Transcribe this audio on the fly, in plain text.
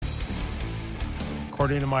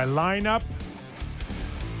according to my lineup.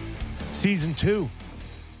 Season 2.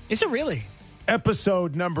 Is it really?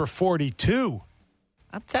 Episode number 42.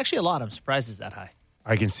 That's actually a lot. I'm surprised it's that high.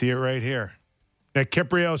 I can see it right here. Nick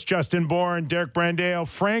Kiprios, Justin Bourne, Derek Brandale,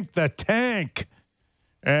 Frank the Tank,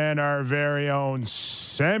 and our very own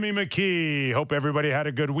Sammy McKee. Hope everybody had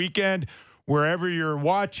a good weekend. Wherever you're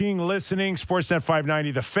watching, listening, Sportsnet 590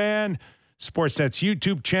 The Fan, Sportsnet's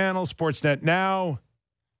YouTube channel, Sportsnet Now,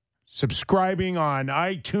 subscribing on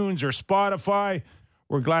iTunes or Spotify.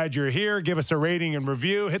 We're glad you're here. Give us a rating and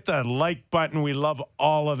review. Hit the like button. We love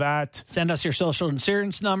all of that. Send us your social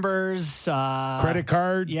insurance numbers. Credit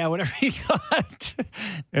card. Yeah, whatever you got.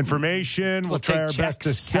 Information. We'll try our take best to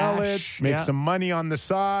checks, sell cash. it. Make Yeah. some money on the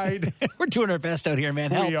side. We're doing our best out here,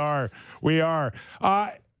 man. Help. We are.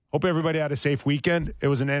 Hope everybody had a safe weekend. It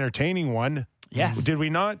was an entertaining one. Yes. Did we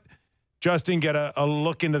not, Justin, get a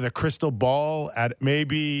look into the crystal ball at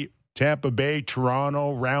maybe Tampa Bay,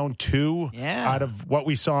 Toronto, round 2 out of what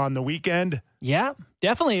we saw on the weekend? Yeah,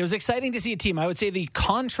 definitely. It was exciting to see a team. I would say the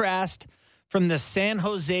contrast from the San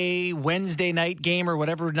Jose Wednesday night game or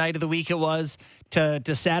whatever night of the week it was to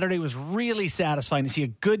Saturday was really satisfying to see a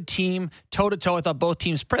good team toe-to-toe. I thought both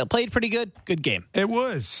teams played pretty good. Good game. It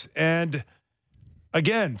was. And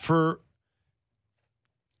again, for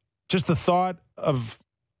just the thought of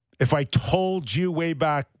if I told you way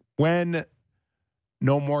back when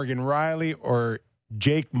no Morgan Riley or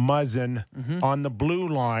Jake Muzzin on the blue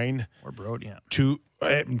line. Or Brody, yeah. To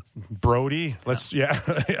Brody.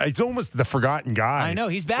 It's almost the forgotten guy. I know.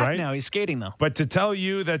 He's back right? now. He's skating, though. But to tell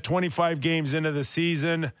you that 25 games into the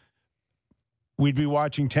season, we'd be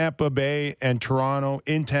watching Tampa Bay and Toronto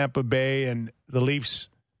in Tampa Bay and the Leafs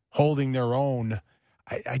holding their own,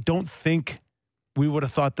 I don't think we would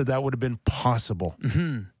have thought that would have been possible.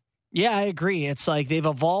 Mm-hmm. Yeah, I agree. It's like they've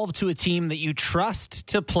evolved to a team that you trust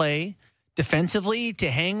to play defensively, to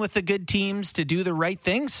hang with the good teams, to do the right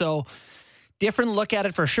thing. So different look at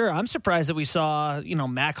it for sure. I'm surprised that we saw,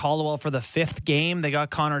 Mac Hollowell for the 5th game. They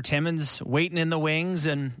got Connor Timmins waiting in the wings.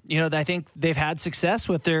 And, I think they've had success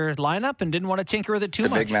with their lineup and didn't want to tinker with it too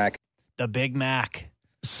much. The Big Mac.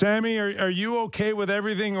 Sammy, are you okay with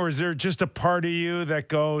everything, or is there just a part of you that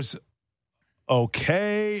goes,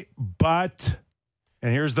 okay, but...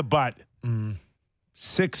 And here's the but.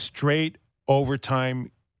 6 straight overtime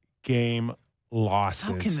game losses.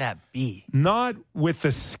 How can that be? Not with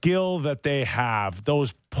the skill that they have.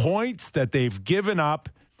 Those points that they've given up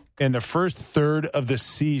in the first third of the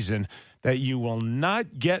season that you will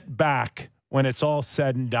not get back when it's all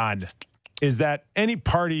said and done. Is that any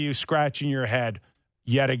part of you scratching your head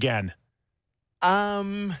yet again? They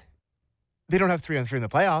don't have 3-on-3 in the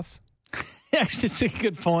playoffs. Actually, it's a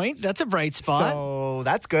good point. That's a bright spot. So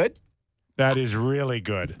that's good. That is really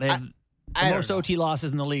good. They have the most OT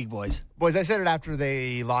losses in the league, boys. Boys, I said it after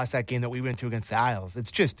they lost that game that we went to against the Isles.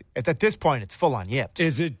 It's just, at this point, it's full on yips.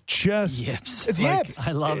 Is it just... Yips. It's yips.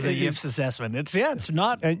 I love the yips assessment. It's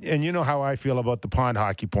not... And you know how I feel about the pond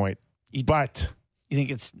hockey point. But... You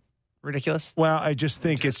think it's ridiculous? Well, I just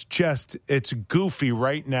think it's goofy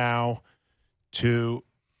right now to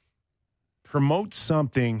promote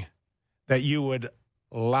something that you would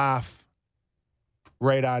laugh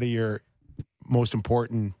right out of your most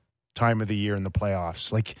important time of the year in the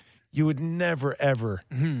playoffs. Like, you would never, ever,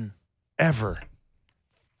 ever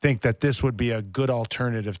think that this would be a good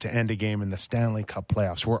alternative to end a game in the Stanley Cup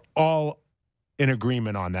playoffs. We're all in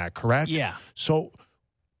agreement on that, correct? Yeah. So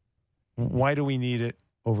why do we need it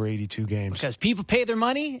over 82 games? Because people pay their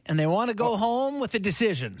money and they want to go home with a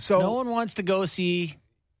decision. So no one wants to go see...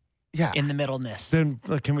 Yeah. In the middleness. Then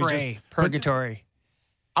can we Gray, purgatory.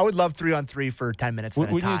 I would love 3-on-3 for 10 minutes.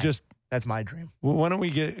 Wouldn't you just... That's my dream. Why don't we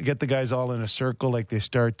get the guys all in a circle like they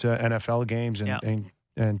start NFL games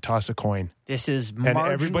and toss a coin? This is marginally and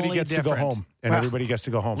everybody gets different. to go home. And everybody gets to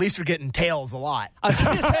go home. At least they're getting tails a lot.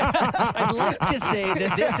 I'd like to say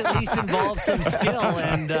that this at least involves some skill.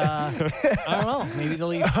 And I don't know. Maybe the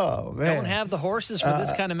Leafs don't have the horses for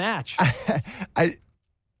this kind of match.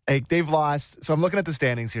 They've lost. So I'm looking at the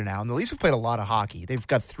standings here now, and the Leafs have played a lot of hockey. They've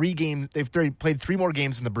got 3 games. They've played 3 more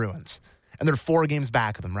games than the Bruins, and they're 4 games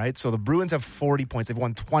back of them, right? So the Bruins have 40 points. They've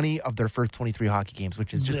won 20 of their first 23 hockey games,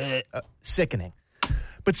 which is just sickening.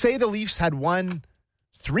 But say the Leafs had won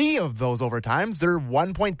 3 of those overtimes, they're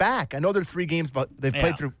 1 point back. I know they're 3 games, but they've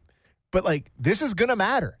played through. But, this is going to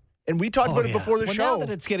matter. And we talked about it before the show. Now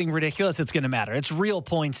that it's getting ridiculous, it's going to matter. It's real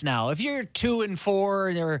points now. If you're 2-4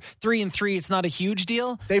 or 3-3, it's not a huge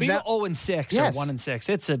deal. They've 0-6 or 1-6.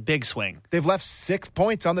 It's a big swing. They've left 6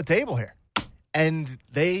 points on the table here, and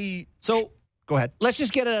go ahead. Let's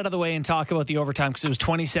just get it out of the way and talk about the overtime because it was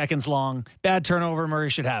 20 seconds long. Bad turnover.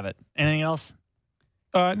 Murray should have it. Anything else?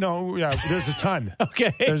 No, yeah, there's a ton.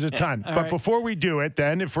 Okay. There's a ton. All But right. before we do it,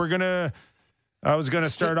 then, if we're going to, I was going to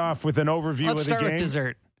start off with an overview Let's of the start game. with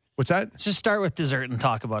dessert. What's that? Let's just start with dessert and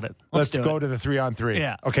talk about it. Let's do go it. to the 3-on-3.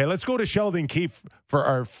 Yeah. Okay, let's go to Sheldon Keefe for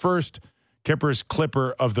our first Kippers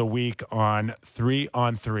Clipper of the week on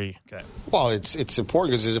 3-on-3. Okay. Well, it's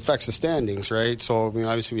important because it affects the standings, right? So, I mean,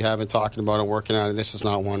 obviously we have been talking about it, working on it. This is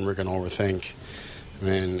not one we're going to overthink. I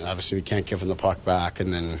mean, obviously we can't give him the puck back,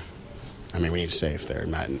 and then, I mean, we need to save there.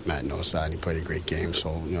 Matt knows that, and he played a great game,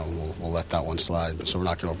 so, we'll let that one slide. But so we're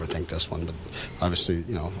not going to overthink this one. But obviously,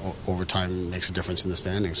 overtime makes a difference in the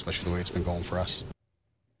standings, especially the way it's been going for us.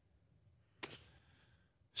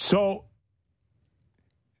 So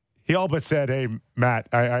he all but said, "Hey, Matt,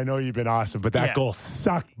 I know you've been awesome, but that goal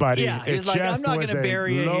sucked, buddy." Yeah, he's like, "I'm not going to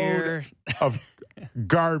bury you here." Of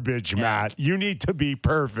garbage, Matt. You need to be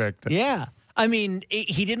perfect. Yeah. I mean,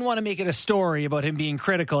 he didn't want to make it a story about him being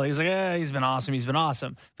critical. He's like, he's been awesome. He's been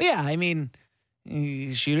awesome. But yeah, I mean,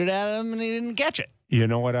 you shoot it at him and he didn't catch it. You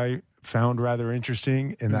know what I found rather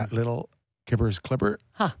interesting in that little Kippers Clipper?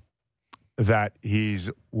 Huh. That he's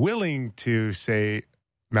willing to say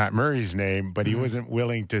Matt Murray's name, but he wasn't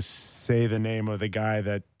willing to say the name of the guy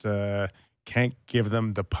that can't give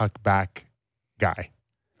them the puck back guy.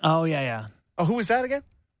 Oh, yeah. Oh, who was that again?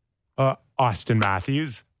 Austin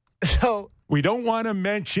Matthews. So We don't want to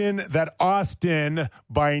mention that Austin,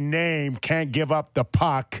 by name, can't give up the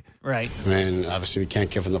puck. Right. I mean, obviously we can't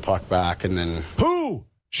give him the puck back, and then Who?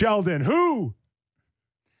 Sheldon, who?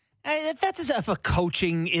 That's a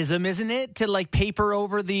coaching-ism, isn't it? To like paper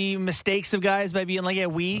over the mistakes of guys by being like, yeah,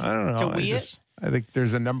 we. I don't know. To we it. I think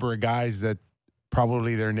there's a number of guys that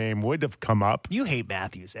probably their name would have come up. You hate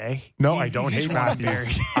Matthews, eh? No, You- I don't you hate just want him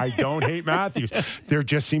Matthews. buried. I don't hate Matthews. There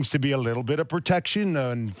just seems to be a little bit of protection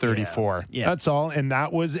on 34. Yeah. That's all. And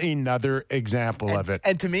that was another example of it.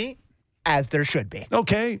 And to me, as there should be.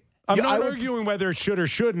 Okay. I'm Yeah, I not would- arguing whether it should or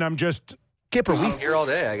shouldn't. I'm just. Kipper, I'm here all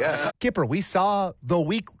day, I guess. Kipper, we saw the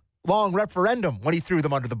week-long referendum when he threw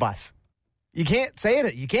them under the bus. You can't say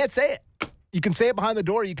it. You can't say it. You can say it behind the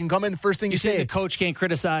door. You can come in the first thing you say say. the coach can't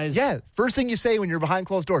criticize. Yeah, first thing you say when you're behind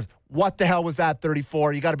closed doors. What the hell was that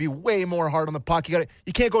 34? You got to be way more hard on the puck. You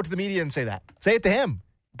can't go to the media and say that. Say it to him.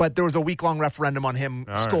 But there was a week-long referendum on him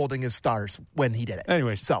scolding his stars when he did it.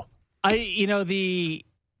 Anyways. So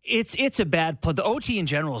It's a bad play. The OT in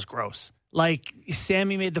general is gross. Like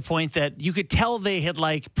Sammy made the point that you could tell they had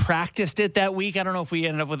like practiced it that week. I don't know if we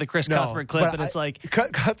ended up with a Chris Cuthbert clip, but it's like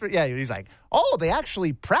Cuthbert, yeah, he's like, oh, they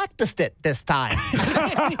actually practiced it this time.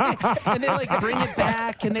 and they like bring it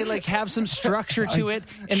back and they like have some structure to it.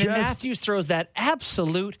 And then Matthews throws that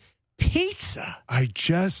absolute pizza.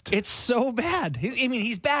 It's so bad.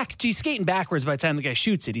 He's back. He's skating backwards by the time the guy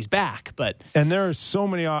shoots it. He's back, but And there are so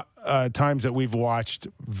many times that we've watched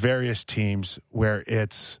various teams where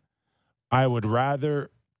I would rather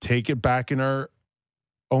take it back in our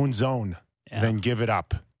own zone than give it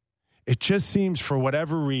up. It just seems, for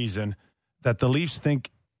whatever reason, that the Leafs think,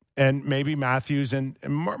 and maybe Matthews and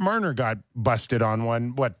Marner got busted on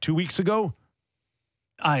one, 2 weeks ago?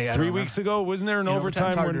 I 3 weeks ago? Wasn't there an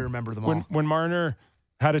overtime it's hard to remember them all. when Marner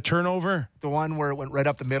had a turnover? The one where it went right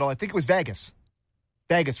up the middle. I think it was Vegas.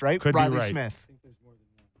 Vegas, right? Could be Riley right. Smith.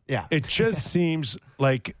 Yeah. It just seems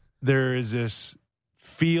like there is this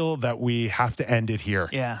feel that we have to end it here.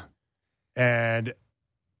 yeah. And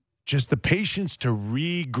just the patience to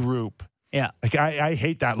regroup. Yeah. Like I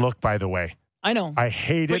hate that look, by the way. I know. I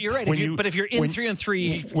hate it. But you're right. But if you're in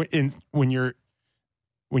 3-on-3,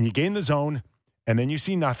 when you gain the zone and then you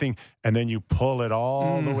see nothing and then you pull it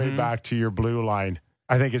all the way back to your blue line,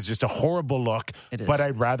 I think it's just a horrible look. It is. But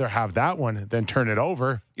I'd rather have that one than turn it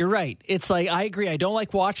over. you're right. It's like, I agree. I don't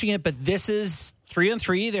like watching it, but this is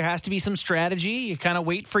 3-on-3. There has to be some strategy. You kind of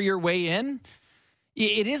wait for your way in.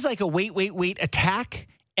 It is like a wait attack.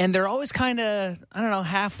 And they're always kind of, I don't know,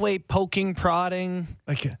 halfway poking, prodding.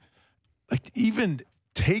 Like even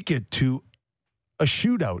take it to a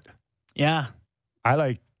shootout. Yeah. I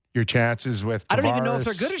like your chances with Tavares. I don't even know if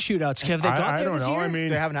they're good at shootouts. Have they got I there don't this know. year? I mean,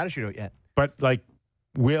 They haven't had a shootout yet. but like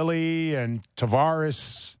Willie and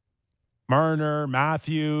Tavares, Marner,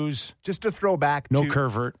 Matthews, Just to throw back no to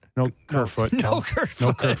Kerfoot, no Kerfoot, No Kerfoot.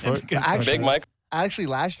 no Kerfoot. Actually, Big Mike. Actually,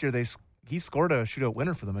 last year he scored a shootout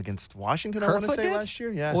winner for them against Washington. I want to Kerfoot say did? last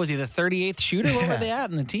year. Yeah. What was he, the 38th shooter? What were they at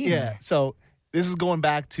in the team? Yeah. So this is going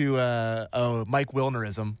back to Mike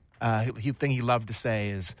Wilnerism. Thing he loved to say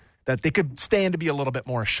is that they could stand to be a little bit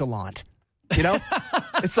more chalant. You know,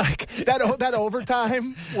 it's like that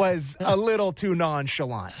overtime was a little too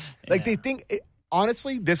nonchalant. Like they think,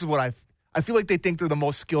 honestly, this is what I feel like they think they're the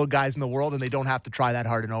most skilled guys in the world, and they don't have to try that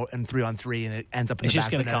hard in 3-on-3, and it ends up in It's the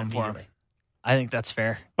just back of gonna the net come for 'em. immediately. I think that's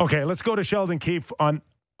fair. Okay, let's go to Sheldon Keefe on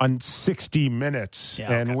 60 Minutes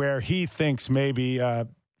and where he thinks maybe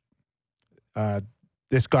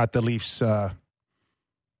this got the Leafs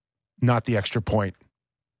not the extra point.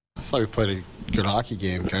 I thought we played a good hockey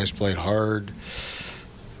game. Guys played hard.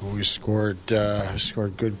 We scored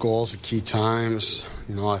good goals at key times.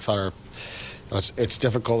 I thought it's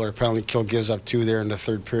difficult. Our penalty kill gives up 2 there in the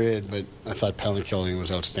third period, but I thought penalty killing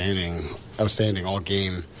was outstanding all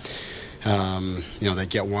game. They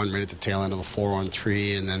get one right at the tail end of a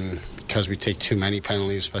 4-on-3, and then because we take too many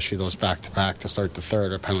penalties, especially those back-to-back to start the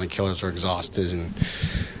third, our penalty killers are exhausted, and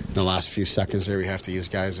in the last few seconds there we have to use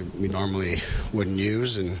guys that we normally wouldn't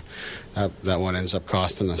use, and that one ends up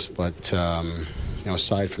costing us. But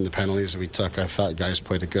aside from the penalties that we took, I thought guys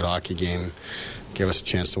played a good hockey game, gave us a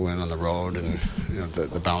chance to win on the road, and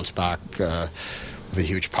the bounce back with a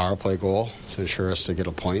huge power play goal to ensure us to get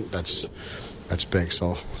a point. That's big.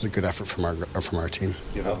 So it was a good effort from our team.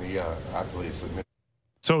 The accolades.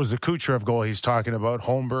 So it was the Kucherov goal he's talking about.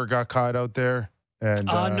 Holmberg got caught out there. And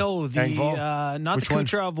no, Engvall? not Which the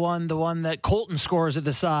Kucherov one, the one that Colton scores at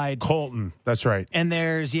the side. Colton, that's right. And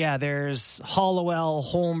there's Hollowell,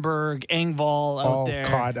 Holmberg, Engvall out all there.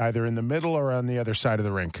 Caught either in the middle or on the other side of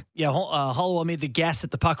the rink. Yeah, Hollowell made the guess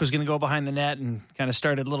that the puck was going to go behind the net and kind of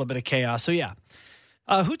started a little bit of chaos. So, yeah.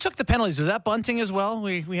 Who took the penalties? Was that Bunting as well?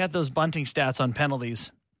 We had those Bunting stats on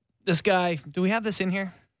penalties. This guy, do we have this in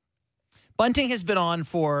here? Bunting has been on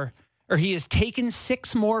he has taken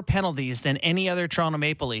 6 more penalties than any other Toronto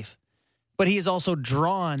Maple Leaf. But he has also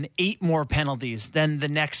drawn 8 more penalties than the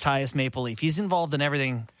next highest Maple Leaf. He's involved in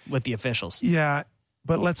everything with the officials. Yeah,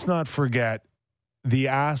 but let's not forget the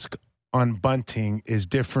ask on Bunting is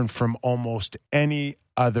different from almost any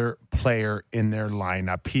other player in their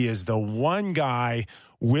lineup. He is the one guy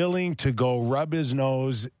willing to go rub his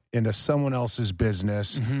nose into someone else's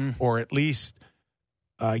business or at least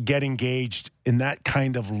get engaged in that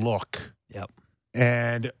kind of look. Yep.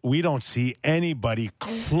 And we don't see anybody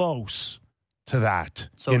close to that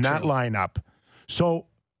that lineup. So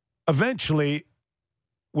eventually,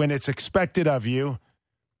 when it's expected of you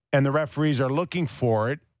and the referees are looking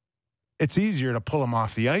for it, it's easier to pull him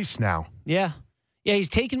off the ice now. Yeah. Yeah, he's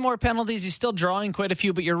taking more penalties. He's still drawing quite a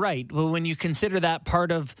few, but you're right. Well, when you consider that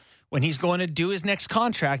part of when he's going to do his next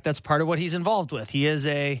contract, that's part of what he's involved with. He is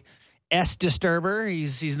a S disturber.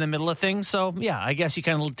 He's in the middle of things. So, yeah, I guess you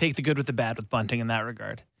kind of take the good with the bad with Bunting in that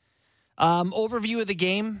regard. Overview of the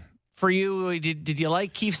game for you. Did you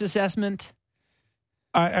like Keefe's assessment?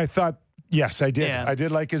 I thought, yes, I did. Yeah. I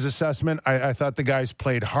did like his assessment. I thought the guys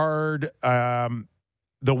played hard. The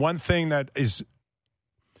one thing that is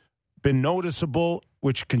been noticeable,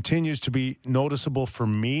 which continues to be noticeable for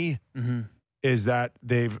me, is that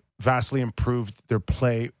they've vastly improved their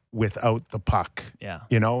play without the puck. Yeah.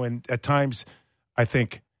 And at times, I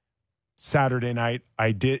think Saturday night,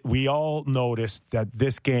 we all noticed that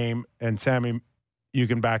this game, and Sammy, you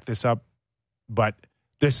can back this up, but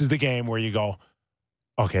this is the game where you go,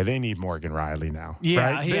 okay, they need Morgan Riley now.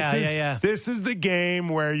 Yeah, right? yeah. This is the game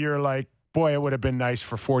where you're like, boy, it would have been nice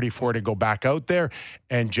for 44 to go back out there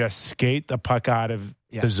and just skate the puck out of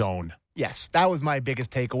the zone. Yes, that was my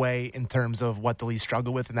biggest takeaway in terms of what the Leafs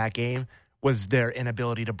struggled with in that game was their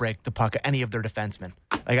inability to break the puck, any of their defensemen.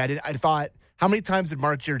 Like I thought, how many times did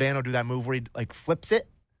Mark Giordano do that move where he flips it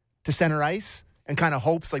to center ice and kind of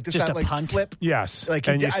hopes just a that punt? flip? Yes,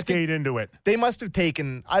 and you skate into it. They must have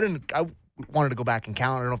taken, I wanted to go back and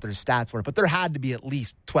count, I don't know if there's stats for it, but there had to be at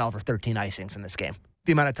least 12 or 13 icings in this game.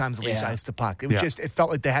 The amount of times the Leafs iced the puck. It was it felt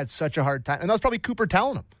like they had such a hard time. And that was probably Cooper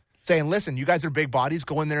telling them, saying, listen, you guys are big bodies.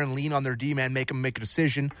 Go in there and lean on their D-man, make them make a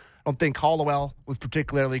decision. I don't think Hollowell was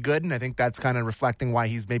particularly good, and I think that's kind of reflecting why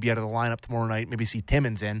he's maybe out of the lineup tomorrow night. Maybe see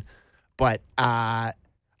Timmins in. But I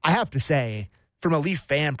have to say, from a Leaf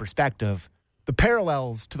fan perspective, the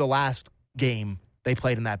parallels to the last game they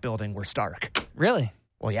played in that building were stark. Really?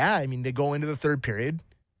 Well, yeah. I mean, they go into the third period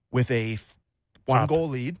with a one-goal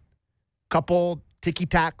lead. Couple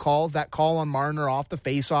ticky-tack calls. That call on Marner off the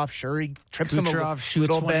face-off. Sure, he trips him a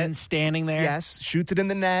little bit. Standing there. Yes, shoots it in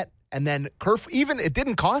the net. And then it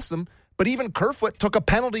didn't cost them, but even Kerfoot took a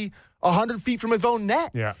penalty 100 feet from his own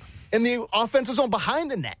net. Yeah. In the offensive zone behind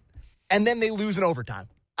the net. And then they lose in overtime.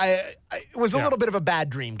 It was a little bit of a bad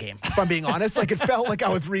dream game, if I'm being honest. It felt like I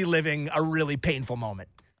was reliving a really painful moment.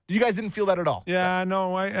 You guys didn't feel that at all? Yeah,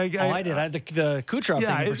 no. I did. I had the Kucherov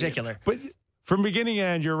thing in particular. But from beginning to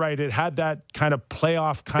end, you're right. It had that kind of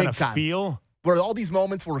playoff kind of feel. Where all these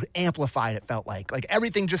moments were amplified, it felt like.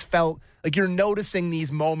 Everything just felt like you're noticing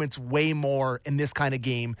these moments way more in this kind of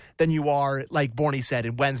game than you are, like Borny said,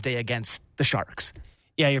 in Wednesday against the Sharks.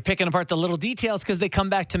 Yeah, you're picking apart the little details because they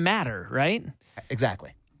come back to matter, right?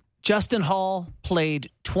 Exactly. Justin Hall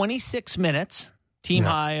played 26 minutes, team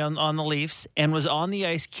high on the Leafs, and was on the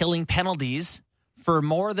ice killing penalties for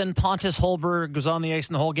more than Pontus Holberg was on the ice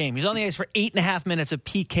in the whole game. He's on the ice for 8.5 minutes of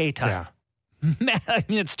PK time. Yeah. Man, I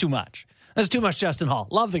mean, it's too much. That's too much Justin Hall.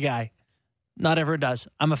 Love the guy. Not everyone does.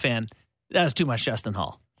 I'm a fan. That's too much Justin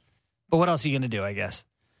Hall. But what else are you going to do, I guess?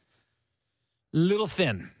 Little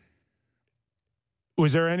thin.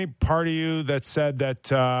 Was there any part of you that said that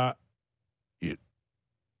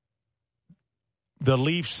the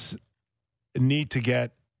Leafs need to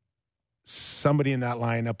get somebody in that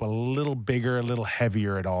lineup a little bigger, a little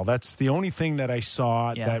heavier at all? That's the only thing that I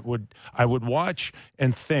saw that I would watch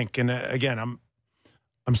and think. And again,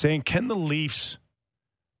 I'm saying, can the Leafs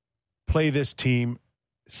play this team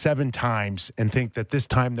 7 times and think that this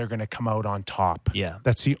time they're going to come out on top? Yeah.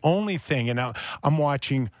 That's the only thing. And now I'm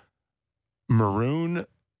watching Maroon,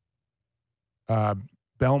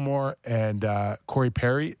 Belmore, and Corey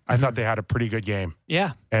Perry. I thought they had a pretty good game.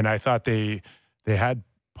 Yeah. And I thought they had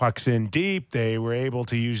pucks in deep. They were able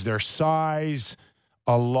to use their size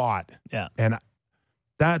a lot. Yeah. And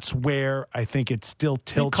that's where I think it still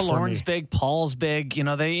tilts for me. Killorn's big, Paul's big. You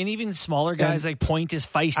know, and even smaller guys like Point is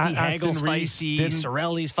feisty, Hagel's feisty,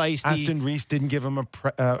 Sorelli's feisty. Aston Reese didn't give him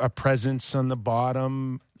a presence on the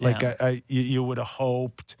bottom like you would have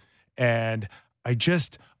hoped. And I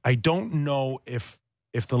don't know if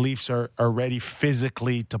the Leafs are ready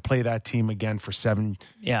physically to play that team again for 7.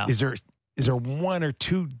 Yeah. Is there 1 or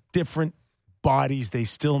 2 different bodies they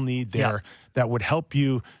still need there that would help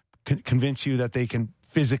you convince you that they can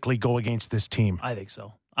physically go against this team? I think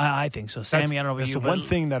so. I think so. Sammy, I don't know about you. That's the one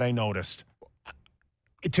thing that I noticed.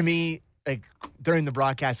 To me, like during the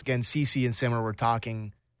broadcast again, Cece and Simmer were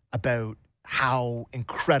talking about how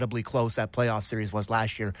incredibly close that playoff series was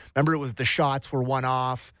last year. Remember, it was the shots were one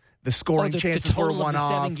off, the scoring chances were one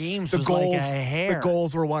off, 7 games the was goals, like a hair. the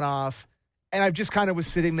goals were one off, and I just kind of was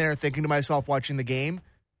sitting there thinking to myself, watching the game,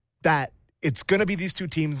 that it's going to be these 2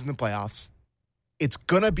 teams in the playoffs. It's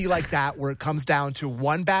going to be like that, where it comes down to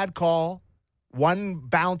one bad call, one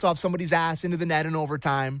bounce off somebody's ass into the net in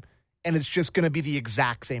overtime, and it's just going to be the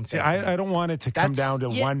exact same thing. I don't want it to come down to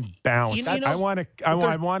one bounce. I want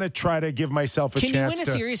to try to give myself a chance. Can you win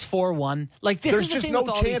a series 4-1? Like this there's is the just thing no with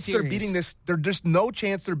all chance these they're beating this. There's just no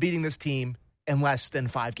chance they're beating this team in less than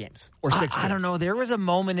 5 games or 6 games. I don't know. There was a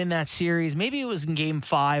moment in that series, maybe it was in Game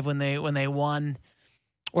 5 when they won,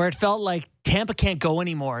 where it felt like Tampa can't go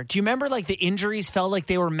anymore. Do you remember like the injuries felt like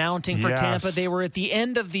they were mounting for Tampa? They were at the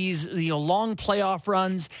end of these long playoff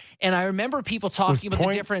runs, and I remember people talking about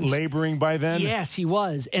the difference. Laboring by then? Yes, he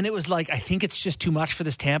was. And it was like, I think it's just too much for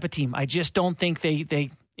this Tampa team. I just don't think they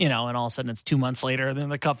and all of a sudden it's 2 months later than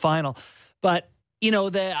the Cup final. But,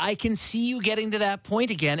 I can see you getting to that point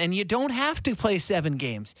again, and you don't have to play 7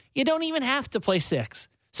 games. You don't even have to play 6.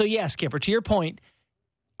 So, yes, Skipper, to your point,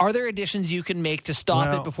 are there additions you can make to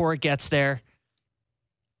stop it before it gets there?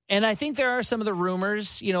 And I think there are some of the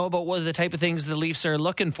rumors, about what the type of things the Leafs are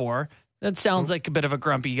looking for. That sounds like a bit of a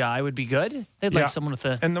grumpy guy would be good. They'd like someone with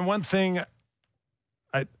a... And the one thing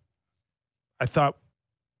I thought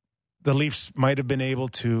the Leafs might have been able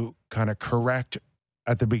to kind of correct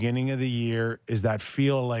at the beginning of the year is that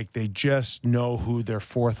feel like they just know who their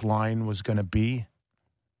 4th line was going to be.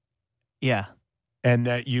 Yeah. And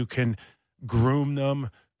that you can groom them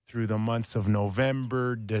through the months of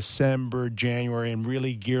November, December, January, and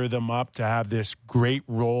really gear them up to have this great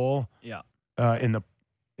role in the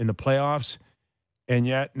playoffs. And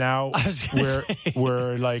yet now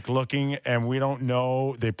we're like looking, and we don't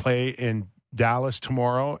know. They play in Dallas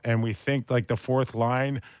tomorrow, and we think like the 4th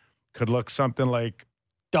line could look something like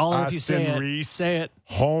Aston Reese, say it,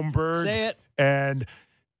 Holmberg, say it, and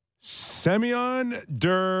Semyon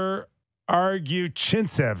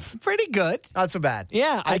Arguchintsev. Pretty good. Not so bad.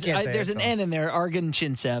 Yeah, I can't say there's an N in there,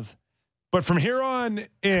 Arguchintsev. But from here on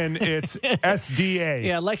in, it's SDA.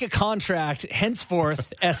 Yeah, like a contract,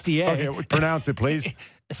 henceforth, SDA. Okay, pronounce it, please.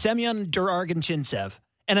 Semyon Arguchintsev.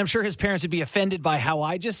 And I'm sure his parents would be offended by how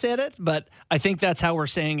I just said it, but I think that's how we're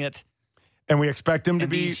saying it. And we expect him to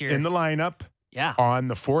be in the lineup on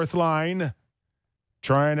the 4th line,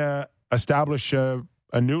 trying to establish a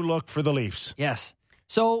new look for the Leafs. Yes.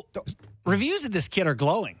 So reviews of this kid are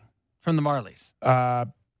glowing from the Marlies.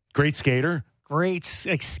 Great skater. Great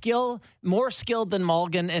skill, more skilled than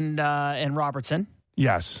Mulligan and Robertson.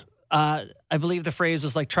 Yes. I believe the phrase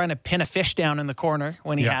was like trying to pin a fish down in the corner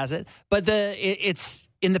when he has it. But it's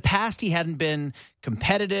in the past, he hadn't been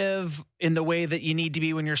competitive in the way that you need to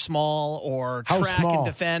be when you're small or How track small? and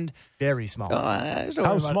defend. Very small.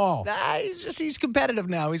 How small? He's competitive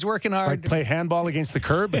now. He's working hard. Like play handball against the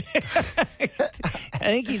curb? I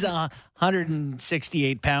think he's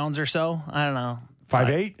 168 pounds or so. I don't know.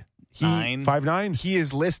 5'8"? 9. He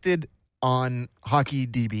is listed on Hockey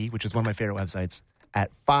DB, which is one of my favorite websites,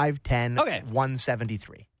 at 5'10", Okay.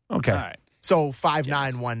 173. Okay. All right. So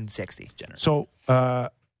 5'9", 160. So, a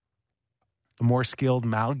more skilled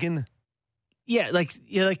Malgin? Yeah,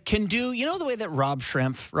 can do. You know the way that Robbie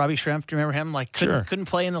Schrempf, do you remember him? Like couldn't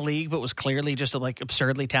play in the league, but was clearly just like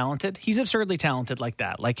absurdly talented. He's absurdly talented like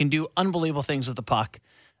that. Like can do unbelievable things with the puck.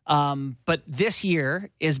 But this year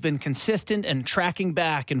has been consistent and tracking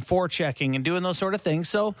back and forechecking and doing those sort of things.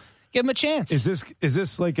 So give him a chance. Is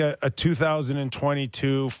this like a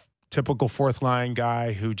 2022 typical fourth line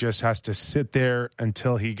guy who just has to sit there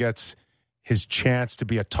until he gets his chance to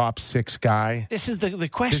be a top 6 guy? This is the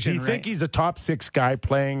question. Does he think he's a top 6 guy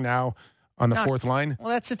playing now on the fourth line? Well,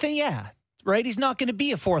 that's the thing. Yeah, right. He's not going to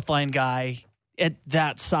be a fourth line guy at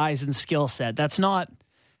that size and skill set. That's not.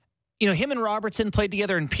 Him and Robertson played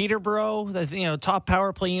together in Peterborough. The top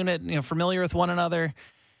power play unit. Familiar with one another.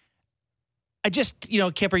 I just,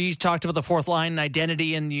 Kipper, you talked about the fourth line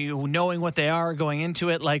identity and you knowing what they are going into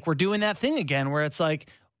it. Like we're doing that thing again where it's like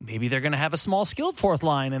maybe they're going to have a small skilled fourth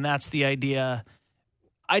line and that's the idea.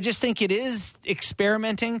 I just think it is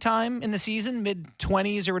experimenting time in the season,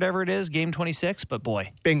 mid-20s or whatever it is, game 26. But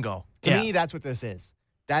boy, Bingo. To me, that's what this is.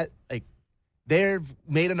 They've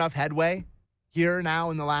made enough headway here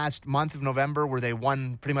now in the last month of November where they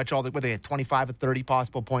won pretty much they had 25 of 30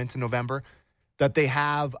 possible points in November, that they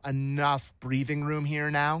have enough breathing room here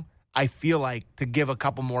now, I feel like, to give a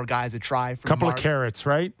couple more guys a try. For couple March, of carrots,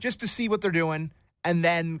 right? just to see what they're doing and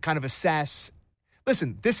then kind of assess.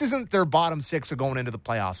 Listen, this isn't their bottom 6 they're going into the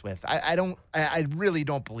playoffs with. I really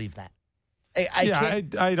don't believe that.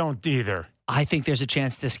 I don't either. I think there's a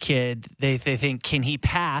chance this kid, they think, can he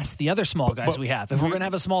pass the other small guys we have? If we're going to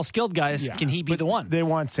have a small skilled guys, can he be the one? They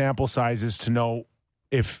want sample sizes to know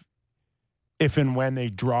if and when they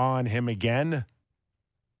draw on him again,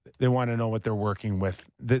 they want to know what they're working with.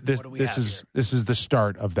 This is the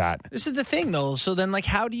start of that. This is the thing, though. So then,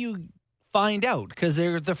 how do you find out? Because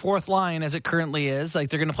they're the fourth line as it currently is. They're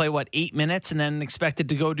going to play, 8 minutes and then expected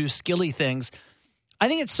to go do skilly things. I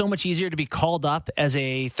think it's so much easier to be called up as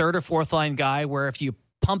a third or fourth line guy where if you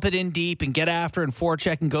pump it in deep and get after and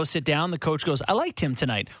forecheck and go sit down, the coach goes, I liked him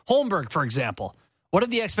tonight. Holmberg, for example. What have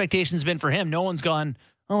the expectations been for him? No one's gone,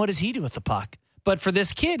 oh, what does he do with the puck? But for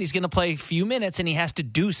this kid, he's going to play a few minutes and he has to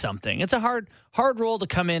do something. It's a hard role to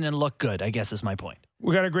come in and look good, I guess is my point.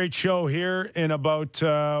 We got a great show here in about,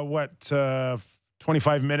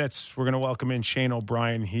 25 minutes. We're going to welcome in Shane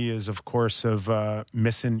O'Brien. He is, of course, of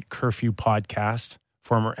Missing Curfew podcast,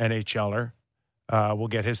 former NHLer. We'll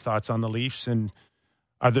get his thoughts on the Leafs and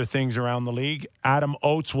other things around the league. Adam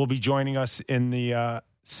Oates will be joining us in the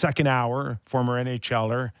second hour, former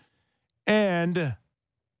NHLer. And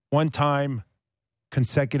one-time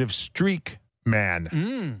consecutive streak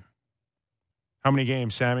man. How many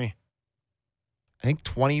games, Sammy? I think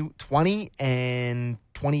 20 and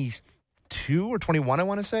 22 or 21, I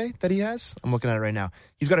want to say, that he has. I'm looking at it right now.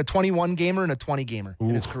 He's got a 21 gamer and a 20 gamer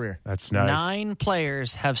in his career. That's nice. 9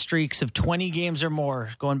 players have streaks of 20 games or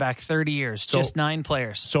more going back 30 years. Just 9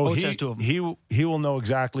 players. So Oates has 2 of them. he will know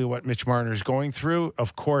exactly what Mitch Marner's going through.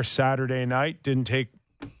 Of course, Saturday night didn't take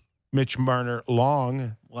Mitch Marner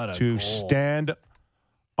long to stand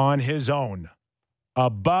on his own.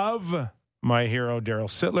 Above my hero, Daryl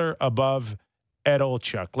Sittler, above Ed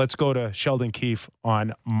Olchuk. Let's go to Sheldon Keefe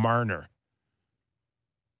on Marner.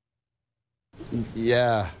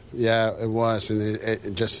 Yeah, it was, and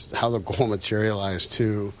it just how the goal materialized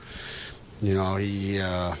too.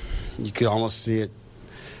 You could almost see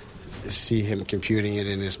him computing it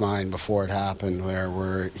in his mind before it happened,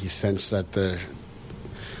 where he sensed that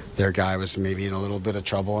their guy was maybe in a little bit of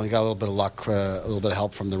trouble, and he got a little bit of luck, a little bit of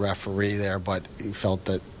help from the referee there, but he felt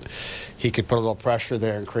that he could put a little pressure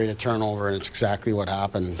there and create a turnover, and it's exactly what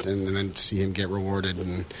happened. And then see him get rewarded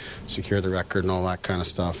and secure the record and all that kind of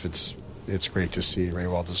stuff. It's great to see. Very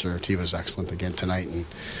well deserved. He was excellent again tonight, and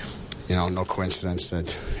no coincidence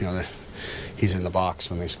that he's in the box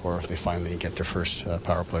when they score. They finally get their first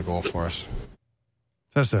power play goal for us.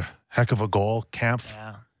 That's a heck of a goal. Kampf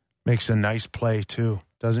makes a nice play too,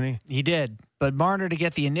 doesn't he? He did. But Marner to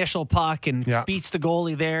get the initial puck and beats the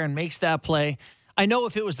goalie there and makes that play. I know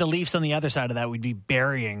if it was the Leafs on the other side of that, we'd be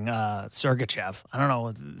burying Sergachev. I don't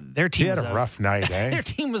know. Their team had a rough night, eh? Their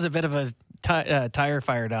team was a bit of a tire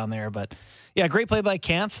fire down there, but Yeah, great play by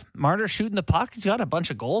Kampf. Marner shooting the puck. He's got a bunch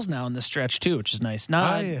of goals now in this stretch, too, which is nice.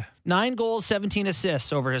 9 goals, 17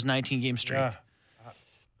 assists over his 19-game streak. Yeah.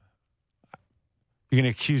 You're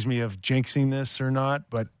going to accuse me of jinxing this or not,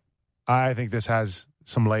 but I think this has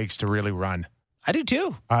some legs to really run. I do,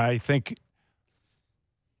 too. I think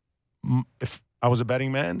if I was a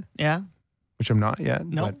betting man, Yeah. which I'm not yet,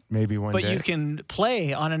 No. but maybe one But day. you can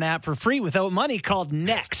play on an app for free without money called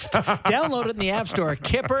Next. Download it in the App Store.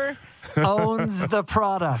 Kipper owns the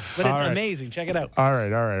product. But it's All right. amazing. Check it out. All right.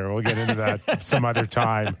 We'll get into that some other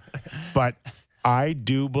time. But I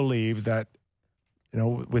do believe that,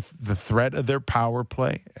 with the threat of their power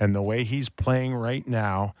play and the way he's playing right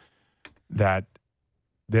now, that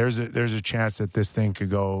there's a chance that this thing could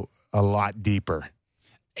go a lot deeper.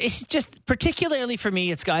 It's just, particularly for me,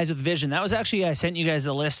 it's guys with vision. That was actually, I sent you guys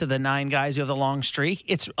a list of the 9 guys who have the long streak.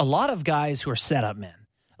 It's a lot of guys who are setup men.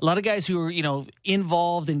 A lot of guys who are,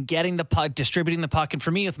 involved in getting the puck, distributing the puck. And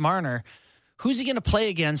for me with Marner, who's he going to play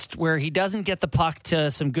against where he doesn't get the puck to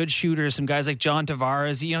some good shooters, some guys like John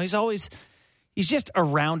Tavares? He's just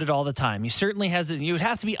around it all the time. He certainly has you would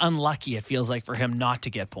have to be unlucky, it feels like, for him not to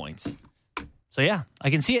get points. So, yeah, I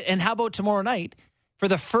can see it. And how about tomorrow night? For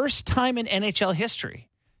the first time in NHL history,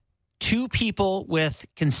 2 people with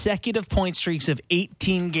consecutive point streaks of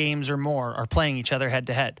 18 games or more are playing each other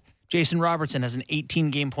head-to-head. Jason Robertson has an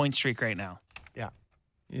 18-game point streak right now.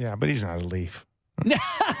 Yeah, but he's not a Leaf.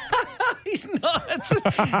 He's not.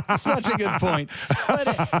 Such a good point.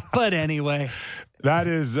 But anyway. That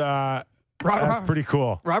is that's pretty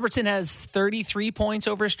cool. Robertson has 33 points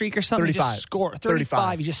over a streak or something. 35. He just scores.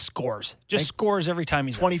 35. He just scores. Scores every time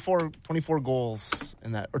he's 24 goals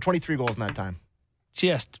in that, or 23 goals in that time.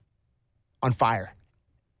 Just on fire.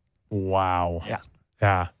 Wow.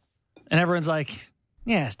 Yeah. And everyone's like,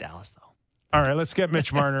 yeah, it's Dallas, though. All right, let's get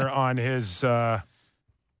Mitch Marner on his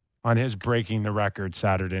breaking the record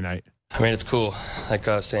Saturday night. I mean, it's cool. Like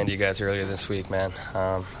I was saying to you guys earlier this week, man.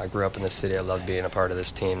 I grew up in this city. I love being a part of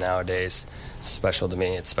this team nowadays. It's special to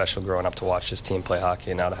me. It's special growing up to watch this team play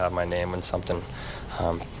hockey and now to have my name in something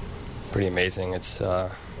pretty amazing. It's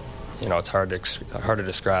it's hard to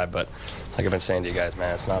describe, but like I've been saying to you guys,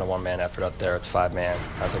 man, it's not a one-man effort up there. It's 5-man.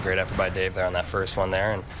 That was a great effort by Dave there on that first one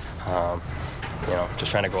there, and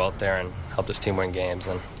just trying to go out there and help this team win games.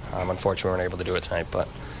 And unfortunately, we weren't able to do it tonight, but.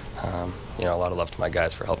 A lot of love to my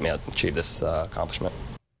guys for helping me out achieve this accomplishment.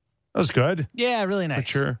 That was good. Yeah, really nice. For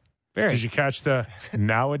sure. Very. Did you catch the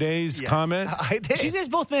nowadays comment? I did. So you guys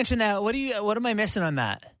both mentioned that. What am I missing on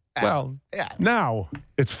that? Well, yeah. Now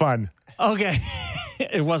it's fun. Okay.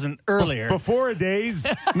 It wasn't earlier. Before-a-days,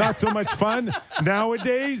 not so much fun.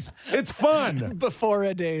 Nowadays, it's fun.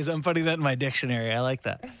 Before-a-days. I'm putting that in my dictionary. I like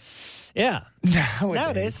that. Yeah.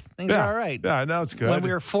 Nowadays things are all right. Yeah, now it's good. When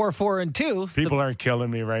we were 4-4-2, people aren't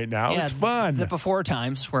killing me right now. It's fun. The before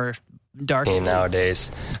times were dark.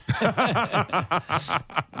 Nowadays.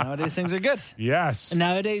 Nowadays things are good. Yes. And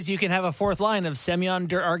nowadays you can have a fourth line of Semyon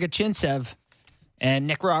Argachintsev and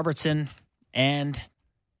Nick Robertson and,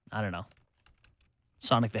 I don't know,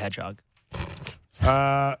 Sonic the Hedgehog.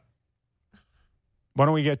 Why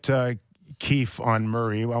don't we get Keefe on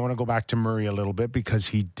Murray? I want to go back to Murray a little bit because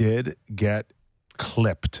he did get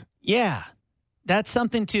clipped. Yeah. That's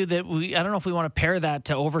something, too, that I don't know if we want to pair that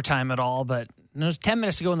to overtime at all, but there's 10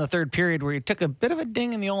 minutes to go in the third period where he took a bit of a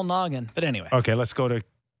ding in the old noggin. But anyway. Okay, let's go to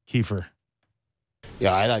Kiefer.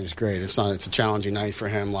 Yeah, I thought he was great. It's a challenging night for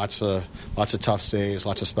him. Lots of tough saves,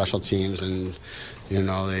 lots of special teams, and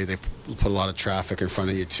they put a lot of traffic in front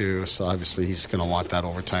of you too. So obviously he's going to want that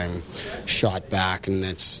overtime shot back, and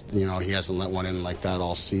it's he hasn't let one in like that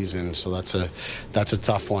all season. So that's a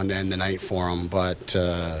tough one to end the night for him. But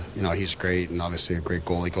he's great, and obviously a great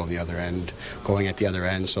goalie going at the other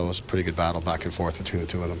end. So it was a pretty good battle back and forth between the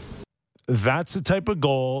two of them. That's the type of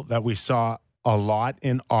goal that we saw a lot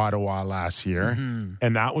in Ottawa last year,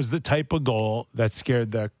 and that was the type of goal that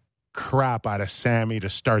scared the crap out of Sammy to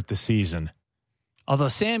start the season. Although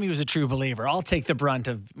Sammy was a true believer, I'll take the brunt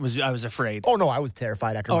of. I was afraid. Oh no, I was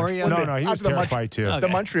terrified after. Oh, he was terrified too. The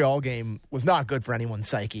Montreal game was not good for anyone's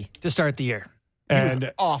psyche to start the year. He was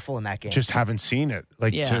awful in that game. Just haven't seen it.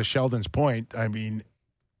 To Sheldon's point, I mean,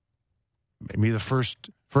 maybe the first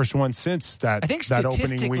one since that. I think that opening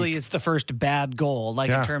statistically, week. it's the first bad goal.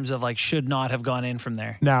 In terms of should not have gone in from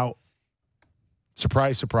there. Now,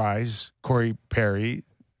 surprise, surprise, Corey Perry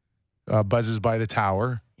buzzes by the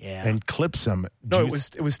tower and clips him. No, it was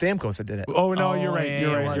Stamkos that did it. Oh no, you're right.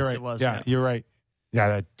 You're right. It was. You're right. Yeah,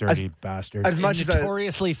 that dirty bastard. As much as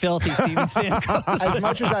notoriously filthy Steven Stamkos. As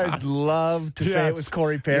much as I'd love to say it was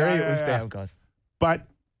Corey Perry, it was Stamkos. But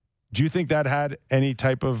do you think that had any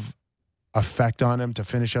type of effect on him to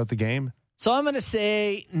finish out the game? So I'm going to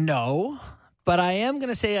say no, but I am going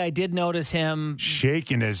to say I did notice him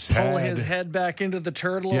shaking his pull head. his head back into the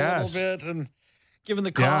turtle Yes. a little bit and giving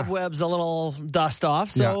the cobwebs a little dust off.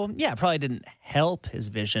 So, yeah, probably didn't help his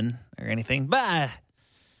vision or anything. But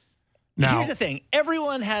Now- here's the thing.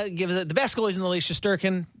 Everyone gives it the best goalies in the league,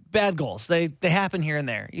 Shesterkin, bad goals. They happen here and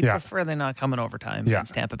there. You'd prefer they not come in overtime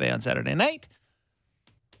against Tampa Bay on Saturday night.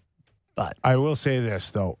 But I will say this,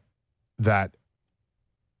 though, that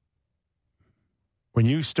when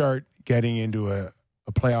you start getting into a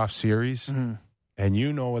playoff series and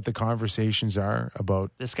you know what the conversations are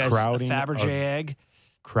about this guy's crowding a Fabergé egg.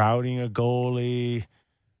 crowding a goalie,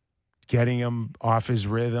 getting him off his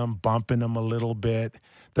rhythm, bumping him a little bit.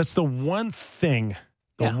 That's the one thing,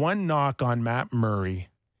 one knock on Matt Murray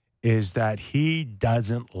is that he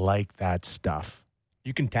doesn't like that stuff.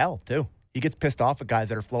 You can tell, too. He gets pissed off at guys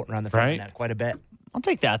that are floating around the front of the net quite a bit. I'll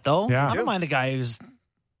take that, though. Yeah. I don't mind a guy who's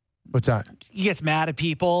What's that? he gets mad at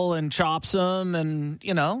people and chops them and,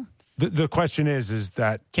 The question is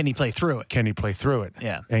that can he play through it? can he play through it?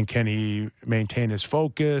 Yeah. And can he maintain his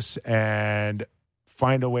focus and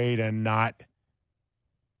find a way to not,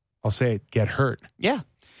 I'll say it, get hurt? Yeah.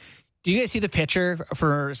 Do you guys see the picture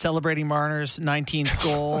for celebrating Marner's 19th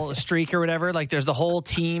goal streak or whatever? Like there's the whole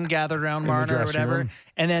team gathered around In the Marner or dressing whatever. room.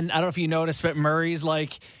 And then I don't know if you noticed, but Murray's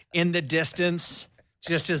like in the distance,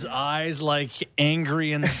 just his eyes like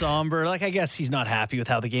angry and somber. Like I guess he's not happy with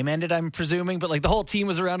how the game ended, I'm presuming. But like the whole team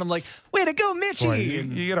was around him like, way to go, Mitchie. Boy,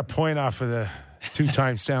 you get a point off of the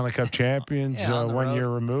two-time Stanley Cup champions, on the 1 road. year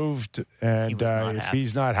removed. And was not if happy.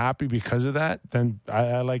 he's not happy because of that, then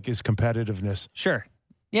I like his competitiveness. Sure.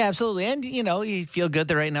 Yeah, absolutely. And, you feel good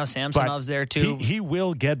that right now Samsonov's there too. He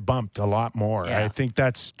will get bumped a lot more. Yeah. I think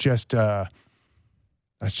that's just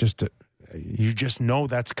you just know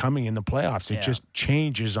that's coming in the playoffs. It just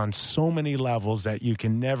changes on so many levels that you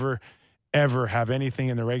can never, ever have anything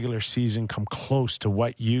in the regular season come close to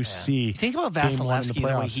what you see. Think about game one in Vasilevsky, the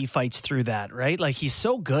way playoffs. he fights through that, right? Like he's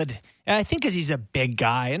so good. And I think because he's a big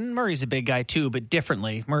guy, and Murray's a big guy too, but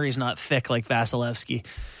differently. Murray's not thick like Vasilevsky.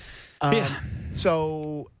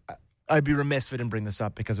 So I'd be remiss if I didn't bring this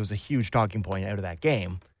up because it was a huge talking point out of that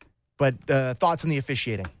game. But thoughts on the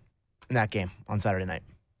officiating in that game on Saturday night?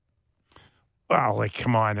 Wow, like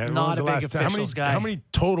come on! When Not was a the big last time? officials guy. How many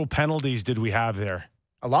total penalties did we have there?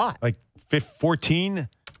 A lot. Like 14?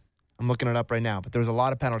 I'm looking it up right now, but there was a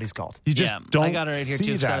lot of penalties called. You just don't. I got it right here see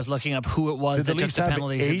too because that. I was looking up who it was Did the that took Leafs the have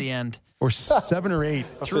penalties at 8? the end. Or 7 or 8.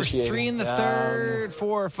 Three in the third,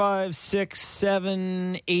 4, 5, 6,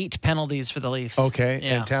 7, 8 penalties for the Leafs. Okay,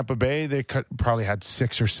 Yeah. and Tampa Bay they probably had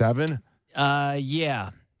 6 or 7.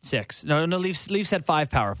 Yeah, 6. No, Leafs had 5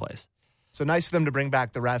 power plays. So nice of them to bring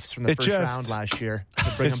back the refs from the It first just- round last year.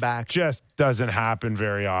 To bring them back. Just doesn't happen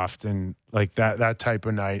very often. Like that type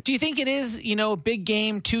of night. Do you think it is, big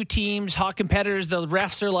game, 2 teams, hot competitors, the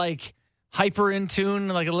refs are like hyper in tune,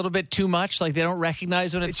 like a little bit too much, like they don't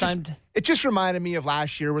recognize when it's time to... It just reminded me of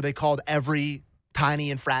last year where they called every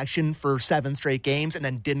tiny infraction for 7 straight games and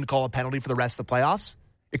then didn't call a penalty for the rest of the playoffs.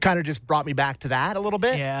 It kind of just brought me back to that a little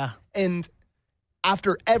bit. Yeah. And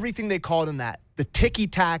after everything they called in that, the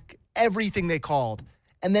ticky-tack, everything they called,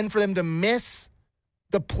 and then for them to miss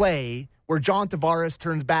the play where John Tavares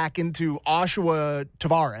turns back into Oshawa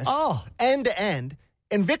Tavares end to end,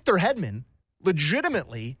 and Victor Hedman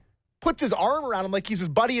legitimately puts his arm around him like he's his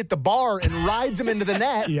buddy at the bar and rides him into the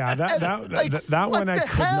net. Yeah, that what one I the could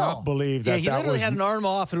hell? not believe that Yeah, he that literally was. had an arm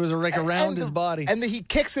off and it was like around his body. And he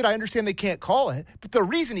kicks it. I understand they can't call it, but the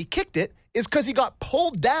reason he kicked it is because he got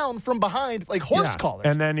pulled down from behind like horse collars.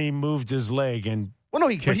 And then he moved his leg and Well, no,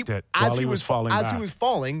 kicked it while he was falling back. he was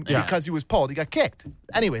falling Yeah. because he was pulled. He got kicked.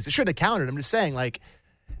 Anyways, it shouldn't have counted. I'm just saying, like,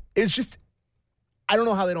 it's just I don't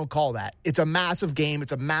know how they don't call that. It's a massive game.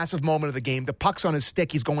 It's a massive moment of the game. The puck's on his stick.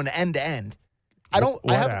 He's going end to end.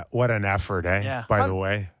 What an effort, eh? Yeah. By the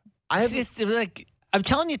way, It's like I'm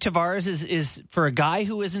telling you, Tavares is for a guy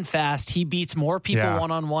who isn't fast. He beats more people Yeah.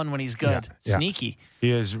 one-on-one when he's good. Yeah. Sneaky.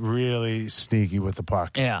 he is really sneaky with the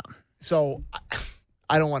puck. Yeah. So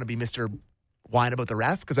I don't want to be Mr. Whine about the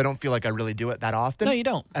ref because I don't feel like I really do it that often. No, you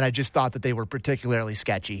don't. And I just thought that they were particularly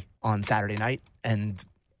sketchy on Saturday night. And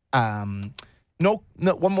no,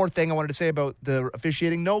 one more thing I wanted to say about the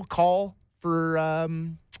officiating. No call for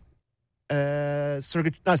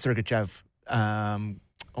Sergachev.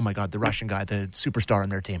 Oh my God, the Russian guy, the superstar on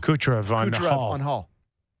their team. Kucherov on Hall. on Hall.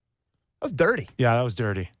 That was dirty. Yeah, that was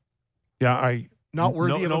dirty. Yeah, Not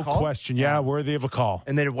worthy of a call? No question. Yeah, worthy of a call.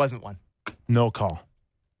 And then it wasn't one. No call.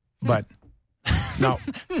 But no,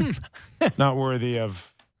 not worthy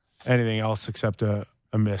of anything else except a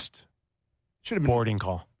missed Should have been boarding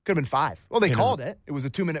call. Could have been 5. Well, they You know. called it. It was a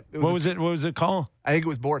 2-minute. What was it? What was it called? I think it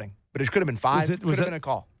was boarding, but it could have been 5. Was Could have been a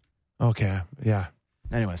call. Okay, yeah.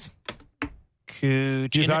 Anyways,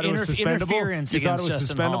 Cooch. You thought it was suspendable? Interference You thought against it was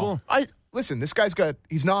Justin suspendable? Hall. listen. This guy's got.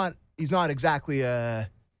 He's not exactly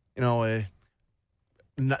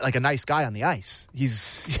like a nice guy on the ice.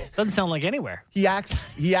 Doesn't sound like anywhere. He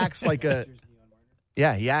acts like a.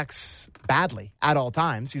 Yeah, he acts badly at all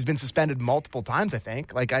times. He's been suspended multiple times, I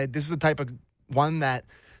think. This is the type of one that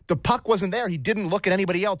the puck wasn't there. He didn't look at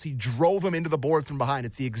anybody else. He drove him into the boards from behind.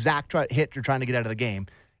 It's the exact hit you're trying to get out of the game.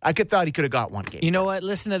 I thought he could have got one game. You know what?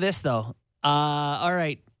 Listen to this, though. All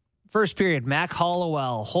right. First period, Mac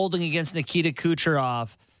Hollowell holding against Nikita Kucherov.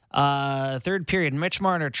 Third period, Mitch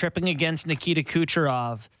Marner tripping against Nikita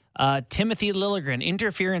Kucherov. Timothy Liljegren,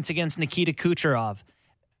 interference against Nikita Kucherov.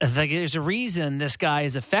 There's a reason this guy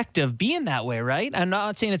is effective being that way, right? I'm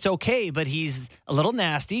not saying it's okay, but he's a little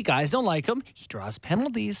nasty. Guys don't like him. He draws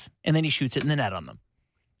penalties, and then he shoots it in the net on them.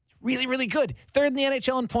 Really, really good. Third in the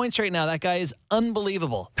NHL in points right now. That guy is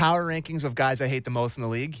unbelievable. Power rankings of guys I hate the most in the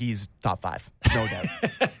league, he's top 5. No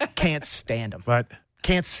doubt. Can't stand him. But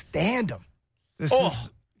Can't stand him. this is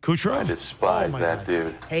Kucherov I despise my that God.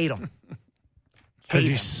 dude. Hate him. because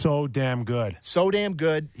Hate he's him. so damn good. So damn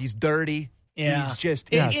good. He's dirty. Yeah. He's just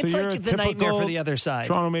Yeah, It's so you're like a the nightmare typical for the other side.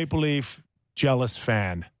 Toronto Maple Leaf jealous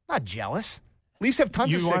fan. not jealous. Leafs have tons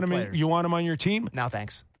of You sick want him? players. You want him on your team? No,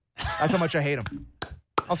 thanks. That's how much I hate him.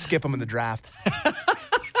 I'll skip him in the draft.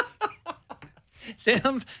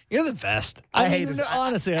 Sam, you're the best. I hate his-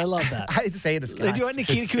 Honestly, I love that. I just hate his guys. Do you want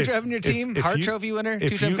Nikita Kucherov on your team? if Hart you- Trophy winner? if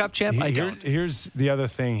Two-time you- Cup champ? I don't. Here's the other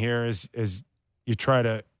thing. Here is you try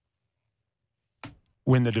to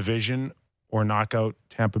win the division or knock out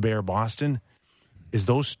Tampa Bay or Boston. Is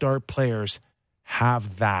those star players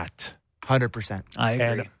have that 100%. I agree.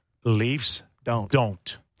 and Leafs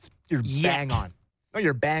Don't. You're Yet. bang on. No,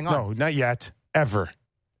 you're bang on. No, not yet. Ever.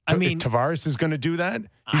 I mean- if Tavares is going to do that.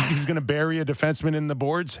 He's going to bury a defenseman in the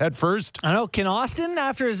boards head first. I know. Can Austin,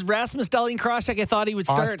 after his Rasmus Dahlin cross-check, I thought he would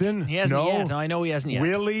start. Austin? He hasn't No. yet. No, I know he hasn't yet.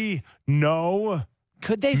 Willie, no.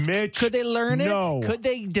 Could they? Mitch? Could they learn No. it? Could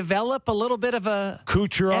they develop a little bit of a?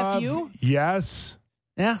 Kucherov, FU? yes.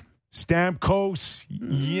 Yeah. Stamkos,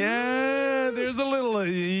 yeah. There's a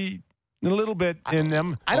little bit in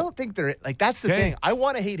them. I don't think they're like that's the Okay. thing. I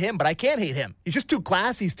want to hate him, but I can't hate him. He's just too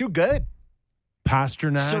classy. He's too good.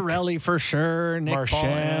 Pasternak, Sorelli for sure. Nick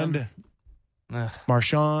Marchand, Ugh.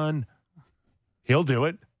 Marchand. He'll do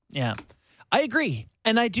it. Yeah, I agree.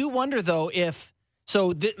 And I do wonder, though, if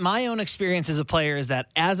so. My own experience as a player is that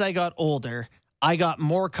as I got older, I got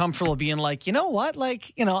more comfortable being like, you know what?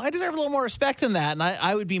 Like, I deserve a little more respect than that. And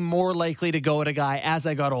I would be more likely to go at a guy as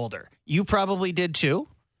I got older. You probably did too.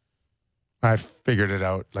 I figured it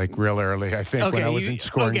out like real early, I think, when I wasn't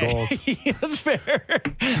scoring goals. That's fair.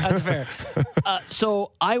 That's fair.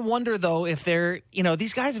 So I wonder, though, if they're,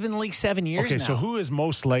 these guys have been in the league 7 years Okay, now. so who is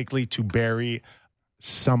most likely to bury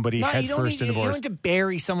somebody No, head you don't first need, in the you don't boards? need to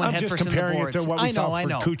bury someone I'm head just first in the comparing it boards. to what we I know.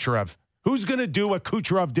 saw for Kucherov. Who's going to do what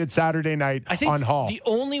Kucherov did Saturday night I think on Hall? the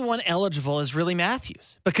only one eligible is really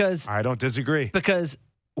Matthews because I don't disagree.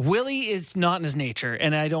 Willie is not in his nature,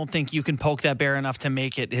 and I don't think you can poke that bear enough to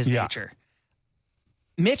make it his Yeah. nature.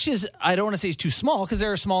 Mitch is, I don't want to say he's too small because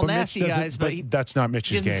there are small, But Mitch nasty doesn't- guys, but he that's not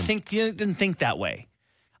Mitch's game. didn't think that way.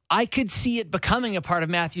 I could see it becoming a part of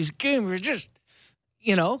Matthews' game. We're just,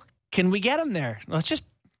 can we get him there? Let's just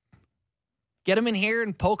get him in here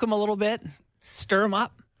and poke him a little bit, stir him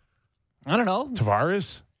up. I don't know.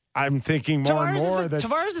 Tavares? I'm thinking more and more that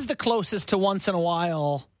Tavares is the closest to once in a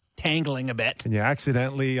while tangling a bit. can you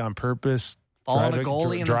accidentally, on purpose, Falling a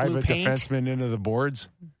goalie in the drive blue a paint? defenseman into the boards?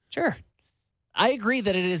 Sure. I agree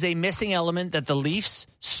that it is a missing element that the Leafs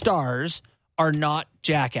stars are not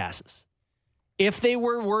jackasses. If they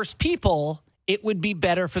were worse people, it would be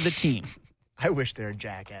better for the team. I wish they were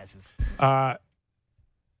jackasses.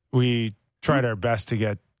 We tried our best to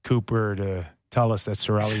get Cooper to tell us that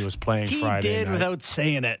Sorelli was playing He Friday did night. without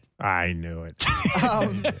saying it. I knew it.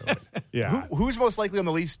 Yeah. Who's most likely on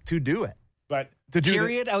the Leafs to do it? But To do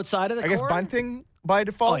Period outside of the I guess core? Bunting by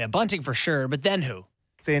default. Oh, yeah, Bunting for sure. But then who?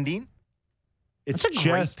 Sandin. it's That's a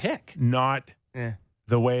great just pick. not Yeah.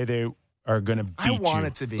 the way they are going to beat I want you.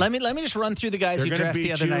 it to be. Let me just run through the guys They're he gonna dressed the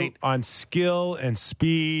beat other you night. on skill and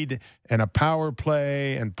speed and a power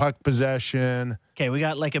play and puck possession. Okay, we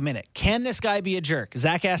got like a minute. Can this guy be a jerk?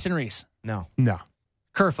 Zach Aston Reese, No. No.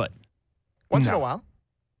 Kerfoot, Once in No. a while.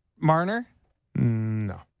 Marner,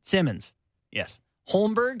 No. Simmons. Yes.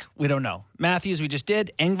 Holmberg, we don't know. Matthews, we just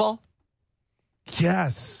did. Engvall,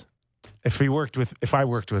 Yes. If I worked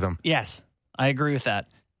with him. yes. I agree with that.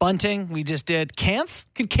 Bunting, we just did. Kampf,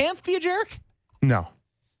 could Kampf be a jerk? No.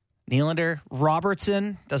 Nylander,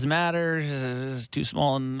 Robertson, doesn't matter. Is too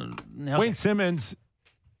small. Okay. Wayne Simmons,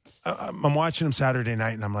 I'm watching him Saturday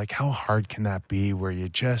night, and I'm like, how hard can that be where you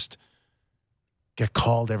just get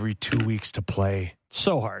called every 2 weeks to play?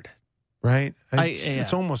 So hard. Right?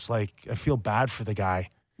 It's almost like I feel bad for the guy.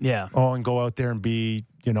 Yeah. Oh, and go out there and be,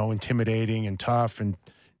 intimidating and tough and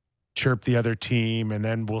chirp the other team, and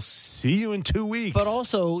then we'll see you in 2 weeks. But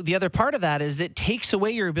also, the other part of that is that takes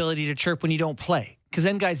away your ability to chirp when you don't play. Because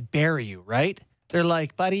then guys bury you, right? They're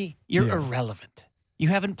like, buddy, you're irrelevant. You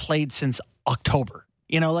haven't played since October.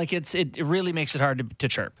 It really makes it hard to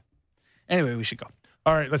chirp. Anyway, we should go.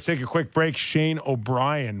 All right, let's take a quick break. Shane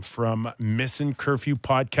O'Brien from Missing Curfew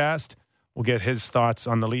podcast. We'll get his thoughts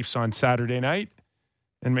on the Leafs on Saturday night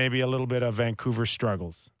and maybe a little bit of Vancouver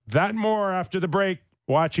struggles. That and more after the break.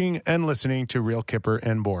 Watching and listening to Real Kipper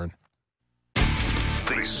and Bourne.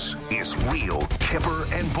 This is Real Kipper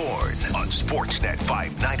and Bourne on Sportsnet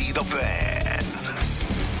 590 The Fan.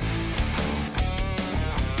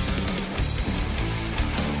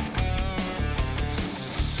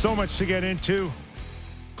 So much to get into,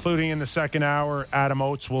 including in the second hour. Adam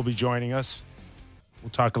Oates will be joining us. We'll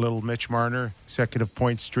talk a little Mitch Marner, consecutive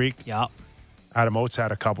point streak. Yeah. Adam Oates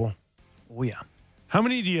had a couple. Oh, yeah. How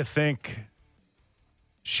many do you think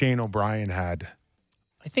Shane O'Brien had?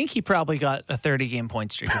 I think he probably got a 30-game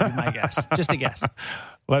point streak, would be my guess. Just a guess.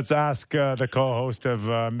 Let's ask the co-host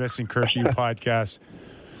of Missing Curfew podcast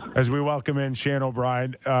as we welcome in Shane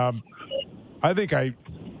O'Brien. I think I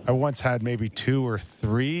once had maybe 2 or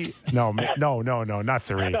 3. No, not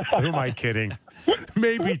 3. Who am I kidding?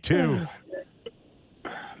 Maybe 2.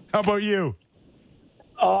 How about you?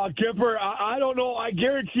 Kipper, I don't know. I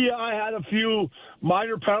guarantee you I had a few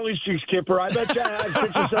minor penalty streaks, Kipper. I bet you I had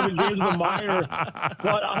 6 or 7 games of a minor.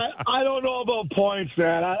 But I don't know about points,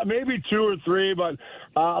 man. Maybe 2 or 3, but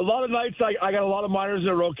a lot of nights I got a lot of minors in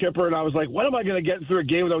a row, Kipper, and I was like, when am I going to get through a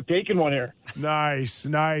game without taking one here? Nice.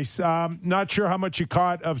 Not sure how much you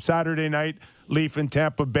caught of Saturday night Leaf in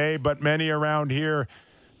Tampa Bay, but many around here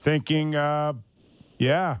thinking, they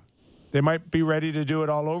might be ready to do it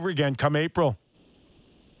all over again come April.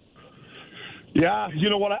 Yeah, you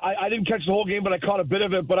know what? I didn't catch the whole game, but I caught a bit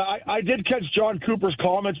of it. But I did catch John Cooper's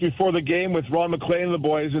comments before the game with Ron McLean and the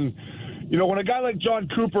boys. And, when a guy like John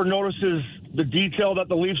Cooper notices the detail that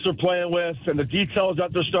the Leafs are playing with and the details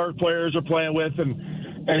that their star players are playing with, and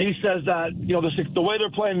he says that, the way they're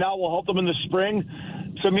playing now will help them in the spring,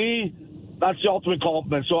 to me, that's the ultimate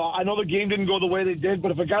compliment. So I know the game didn't go the way they did,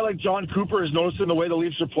 but if a guy like John Cooper is noticing the way the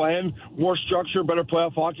Leafs are playing, more structure, better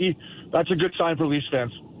playoff hockey, that's a good sign for Leafs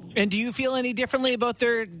fans. And do you feel any differently about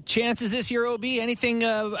their chances this year, OB? Anything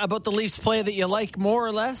about the Leafs play that you like more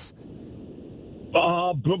or less?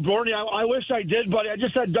 Borny, I wish I did, buddy. I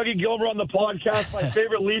just had Dougie Gilmer on the podcast, my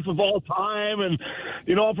favorite Leaf of all time. And,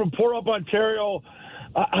 I'm from Port Up, Ontario.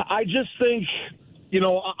 I just think,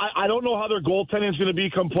 I don't know how their goaltending is going to be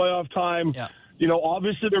come playoff time. Yeah.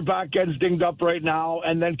 Obviously their back end's dinged up right now.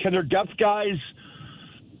 And then can their depth guys,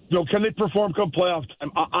 can they perform come playoff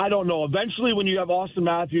time? I don't know. Eventually, when you have Austin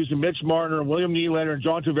Matthews and Mitch Marner and William Nylander and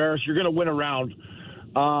John Tavares, you're going to win a round.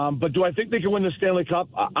 But do I think they can win the Stanley Cup?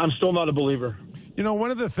 I'm still not a believer.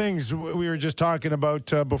 One of the things we were just talking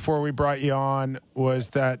about before we brought you on was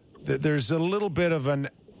that there's a little bit of an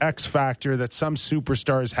X factor that some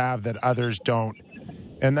superstars have that others don't.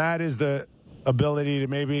 And that is the ability to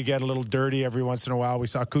maybe get a little dirty every once in a while. We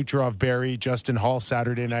saw Kucherov bury Justin Hall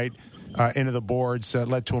Saturday night. Into the boards,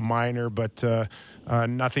 led to a minor, but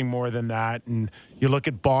nothing more than that. And you look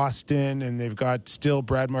at Boston, and they've got still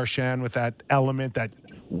Brad Marchand with that element that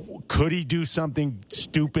could he do something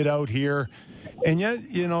stupid out here? And yet,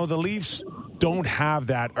 the Leafs don't have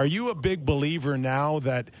that. Are you a big believer now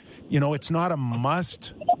that, it's not a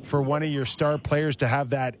must for one of your star players to have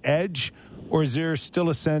that edge? Or is there still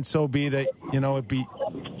a sense, OB, that, it'd be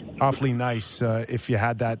awfully nice if you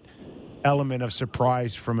had that element of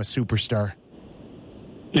surprise from a superstar?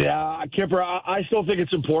 Yeah, Kipper, I still think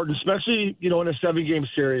it's important, especially, in a 7-game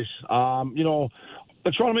series. The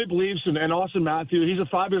Toronto Maple Leafs and Austin Matthews, he's a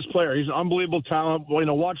fabulous player. He's an unbelievable talent.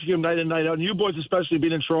 Watching him night in, night out, and you boys, especially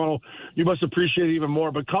being in Toronto, you must appreciate it even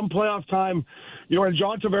more. But come playoff time, and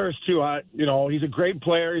John Tavares too, he's a great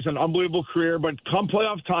player. He's an unbelievable career. But come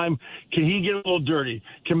playoff time, can he get a little dirty?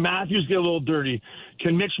 Can Matthews get a little dirty?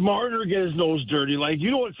 Can Mitch Marner get his nose dirty? What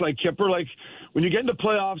it's like, Kipper. When you get into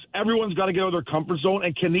playoffs, everyone's got to get out of their comfort zone.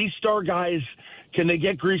 And can these star guys, can they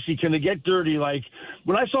get greasy? Can they get dirty?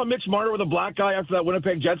 When I saw Mitch Marner with a black guy after that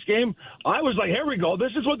Winnipeg Jets game, I was like, here we go.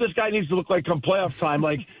 This is what this guy needs to look like come playoff time.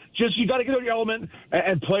 You got to get out of your element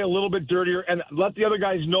and play a little bit dirtier and let the other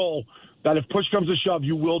guys know that if push comes to shove,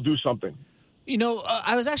 you will do something. You know,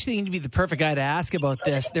 I was actually thinking to be the perfect guy to ask about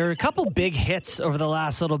this. There are a couple big hits over the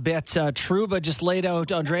last little bit. Trouba just laid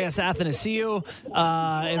out Andreas Athanasiou,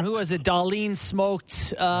 and who was it? Dahlin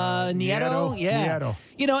smoked Nieto. Yeah. Nieto.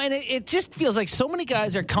 You know, and it just feels like so many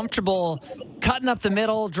guys are comfortable cutting up the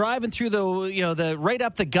middle, driving through the right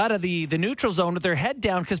up the gut of the neutral zone with their head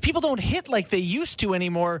down because people don't hit like they used to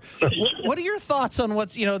anymore. What are your thoughts on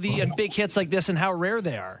what's, the big hits like this and how rare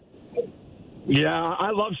they are? Yeah,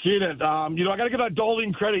 I love seeing it. I got to give that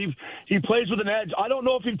Dahlin credit. He plays with an edge. I don't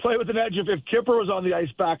know if he'd play with an edge if Kipper was on the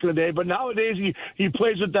ice back in the day, but nowadays he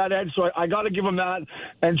plays with that edge, so I got to give him that.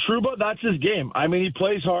 And Trouba, that's his game. I mean, he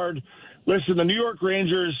plays hard. Listen, the New York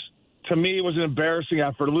Rangers, to me, was an embarrassing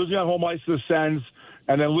effort. Losing on home ice to the Sens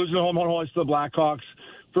and then losing at home ice to the Blackhawks.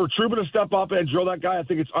 For Trouba to step up and drill that guy, I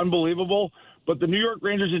think it's unbelievable. But the New York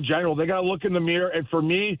Rangers in general, they got to look in the mirror. And for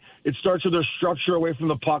me, it starts with their structure away from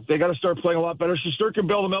the puck. They got to start playing a lot better. Shesterkin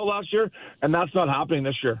bailed them out last year, and that's not happening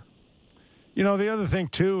this year. You know, the other thing,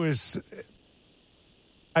 too, is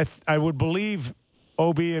I would believe,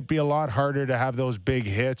 Obi, it'd be a lot harder to have those big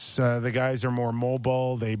hits. The guys are more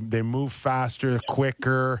mobile. They move faster,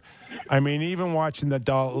 quicker. I mean, even watching the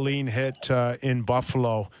Dahlin hit in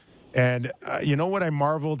Buffalo, and you know what I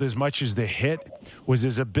marveled as much as the hit was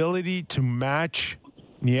his ability to match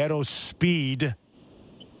Nieto's speed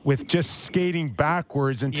with just skating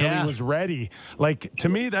backwards until he was ready. Like, to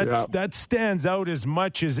me, that stands out as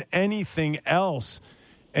much as anything else.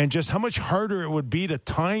 And just how much harder it would be to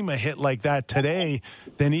time a hit like that today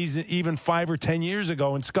than even 5 or 10 years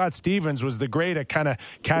ago. And Scott Stevens was the great at kind of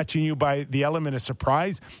catching you by the element of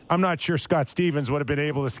surprise. I'm not sure Scott Stevens would have been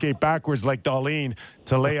able to skate backwards like Dahlin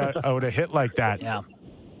to lay out a hit like that. Yeah.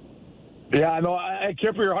 Yeah, I know.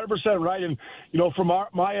 Kipper, you're 100% right. And, from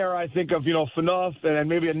my era, I think of, Phaneuf and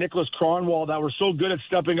maybe a Nicholas Kronwall that were so good at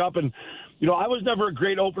stepping up. And, I was never a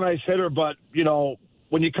great open ice hitter, but,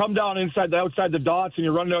 when you come down outside the dots and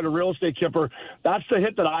you're running out of real estate, Kipper, that's the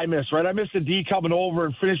hit that I miss, right? I miss the D coming over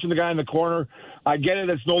and finishing the guy in the corner. I get it.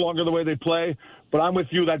 It's no longer the way they play. But I'm with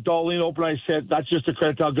you. That Dahlin open ice hit, that's just a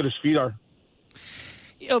credit to how good his feet are.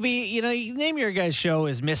 Obi, you name your guys' show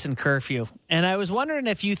is Missing Curfew, and I was wondering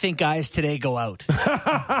if you think guys today go out. Do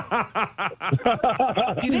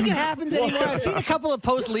you think it happens anymore? I've seen a couple of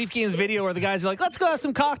post-Leaf games video where the guys are like, let's go have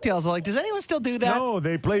some cocktails. I'm like, does anyone still do that? No,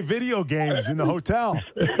 they play video games in the hotel.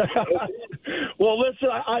 Well, listen,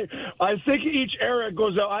 I think each era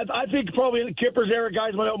goes out. I think probably in Kipper's era,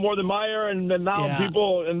 guys went out more than my era, and then now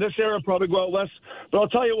people in this era probably go out less. But I'll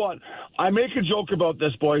tell you what, I make a joke about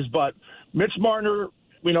this, boys, but Mitch Marner,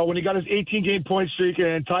 when he got his 18-game point streak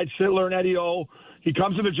and tied Sittler and Eddie O, he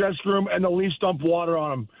comes in the dressing room and the Leafs dump water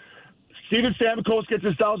on him. Steven Stamkos gets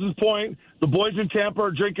his 1,000th point. The boys in Tampa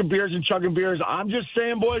are drinking beers and chugging beers. I'm just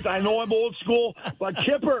saying, boys, I know I'm old school, but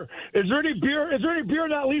Kipper, is there any beer in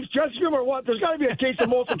that Leafs dressing room or what? There's got to be a case of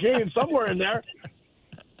Molson Canadian somewhere in there.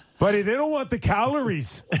 Buddy, they don't want the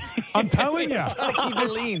calories. I'm telling you. Keep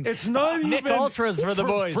it lean. It's not Nick even Ultras for the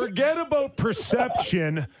boys. Forget about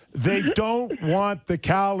perception. They don't want the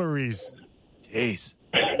calories. Jeez.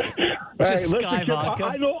 Just listen, Sky Kipper, vodka.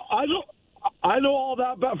 I know all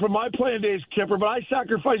that from my playing days, Kipper, but I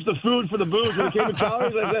sacrificed the food for the booze when it came to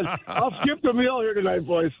calories. I said, I'll skip the meal here tonight,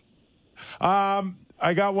 boys.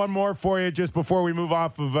 I got one more for you just before we move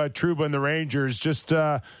off of Trouba and the Rangers. Just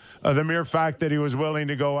the mere fact that he was willing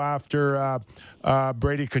to go after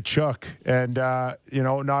Brady Tkachuk. And,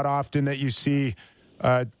 not often that you see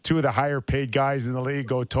two of the higher paid guys in the league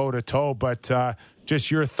go toe-to-toe. But just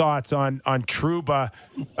your thoughts on Trouba,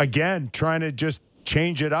 again, trying to just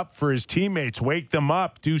change it up for his teammates, wake them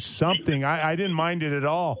up, do something. I didn't mind it at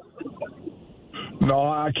all.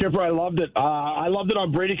 No, Kipper, I loved it. I loved it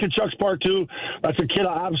on Brady Tkachuk's part, too. That's a kid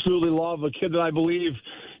I absolutely love, a kid that I believe,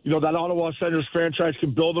 that Ottawa Senators franchise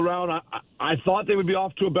can build around. I thought they would be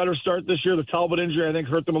off to a better start this year. The Talbot injury, I think,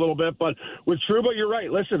 hurt them a little bit. But with Trouba, you're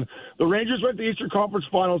right. Listen, the Rangers went to the Eastern Conference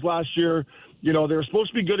Finals last year. They were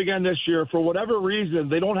supposed to be good again this year. For whatever reason,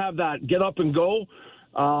 they don't have that get up and go.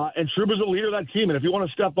 And Trouba's the leader of that team. And if you want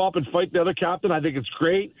to step up and fight the other captain, I think it's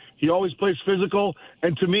great. He always plays physical.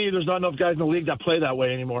 And to me, there's not enough guys in the league that play that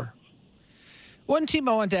way anymore. One team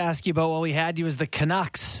I wanted to ask you about while we had you was the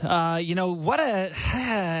Canucks. I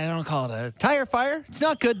don't call it a tire fire. It's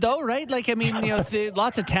not good, though, right?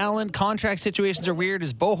 Lots of talent. Contract situations are weird.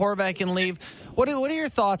 Is Bo Horvat can leave? What are your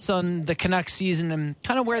thoughts on the Canucks season and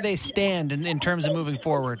kind of where they stand in terms of moving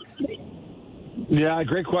forward? Yeah,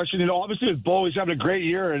 great question. Obviously with Bo, he's having a great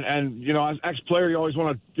year, and as ex-player, you always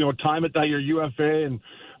want to time it that you're UFA, and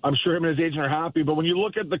I'm sure him and his agent are happy. But when you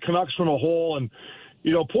look at the Canucks from a whole, and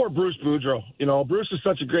Poor Bruce Boudreau. Bruce is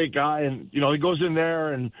such a great guy, and, he goes in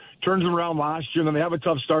there and turns them around last year, and then they have a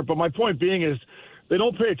tough start. But my point being is they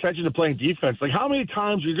don't pay attention to playing defense. Like, how many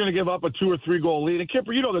times are you going to give up a 2 or 3 goal lead? And,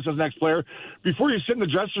 Kipper, you know this as an ex-player. Before you sit in the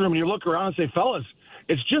dressing room and you look around and say, fellas,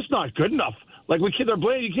 it's just not good enough. Like, you can't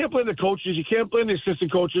blame the coaches. You can't blame the assistant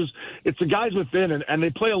coaches. It's the guys within, and they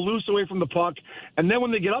play a loose away from the puck. And then when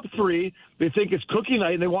they get up 3, they think it's cookie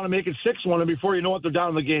night, and they want to make it 6-1, and before you know it, they're down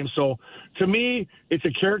in the game. So, to me, it's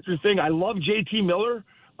a character thing. I love JT Miller.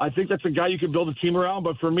 I think that's a guy you could build a team around.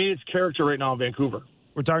 But for me, it's character right now in Vancouver.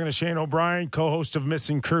 We're talking to Shane O'Brien, co-host of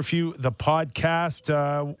Missing Curfew, the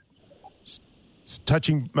podcast,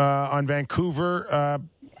 touching on Vancouver.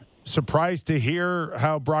 Surprised to hear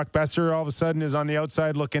how Brock Boeser all of a sudden is on the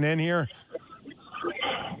outside looking in here?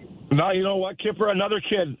 No, you know what, Kipper? Another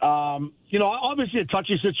kid. Obviously a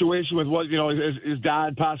touchy situation with what, his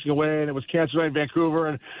dad passing away, and it was cancer right in Vancouver,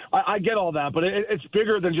 and I get all that, but it's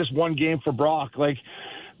bigger than just one game for Brock. Like,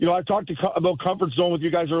 I talked about comfort zone with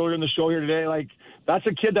you guys earlier in the show here today. Like, that's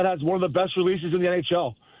a kid that has one of the best releases in the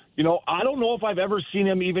NHL. I don't know if I've ever seen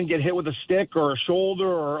him even get hit with a stick or a shoulder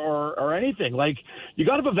or anything. Like, you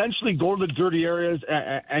got to eventually go to the dirty areas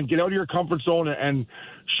and get out of your comfort zone and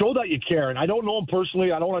show that you care. And I don't know him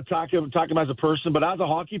personally. I don't want to attack him as a person, but as a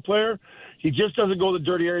hockey player, he just doesn't go to the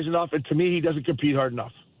dirty areas enough. And to me, he doesn't compete hard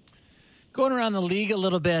enough. Going around the league a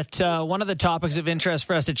little bit, one of the topics of interest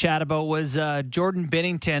for us to chat about was Jordan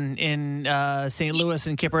Binnington in St. Louis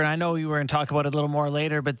and Kipper. And I know we were going to talk about it a little more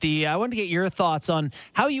later, but I wanted to get your thoughts on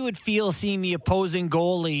how you would feel seeing the opposing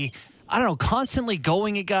goalie, constantly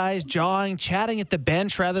going at guys, jawing, chatting at the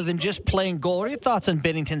bench rather than just playing goal. What are your thoughts on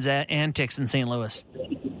Binnington's antics in St. Louis?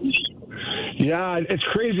 Yeah, it's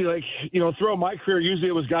crazy. Like, throughout my career, usually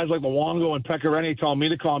it was guys like Luongo and Pekka Rinne telling me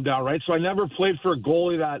to calm down, right? So I never played for a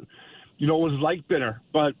goalie that was like Binner.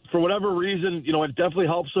 But for whatever reason, it definitely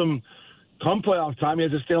helps him come playoff time. He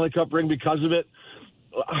has a Stanley Cup ring because of it.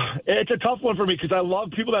 It's a tough one for me because I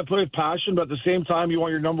love people that play with passion, but at the same time, you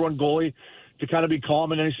want your number one goalie to kind of be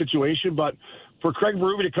calm in any situation. But for Craig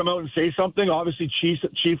Berube to come out and say something, obviously Chief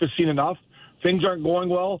has seen enough. Things aren't going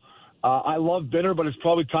well. I love Binner, but it's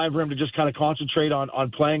probably time for him to just kind of concentrate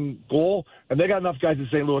on playing goal. And they got enough guys in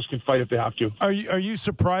St. Louis can fight if they have to. Are you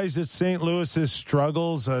surprised at St. Louis's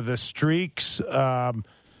struggles, the streaks,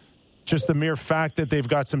 just the mere fact that they've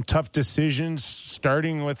got some tough decisions,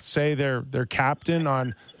 starting with, say, their captain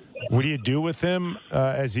on what do you do with him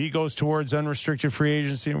as he goes towards unrestricted free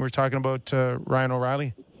agency? And we're talking about Ryan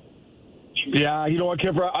O'Reilly. Yeah, you know what,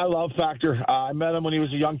 Kipper? I love Factor. I met him when he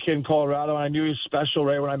was a young kid in Colorado, and I knew he was special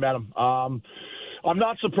right when I met him. I'm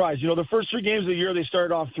not surprised. The first 3 games of the year, they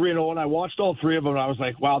started off 3-0, and I watched all 3 of them, and I was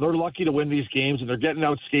like, wow, they're lucky to win these games, and they're getting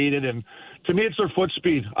outskated. And to me, it's their foot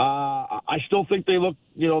speed. I still think they look,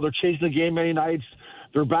 they're chasing the game many nights.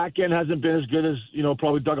 Their back end hasn't been as good as,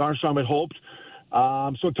 probably Doug Armstrong had hoped.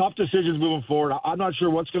 So tough decisions moving forward. I'm not sure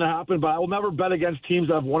what's going to happen, but I will never bet against teams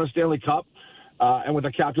that have won a Stanley Cup. And with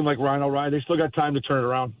a captain like Ryan O'Reilly, they still got time to turn it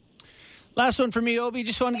around. Last one for me, Obi.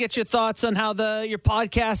 Just want to get your thoughts on how your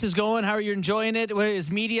podcast is going, how you're enjoying it. Is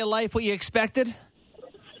media life what you expected?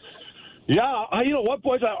 Yeah, you know what,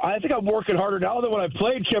 boys? I think I'm working harder now than when I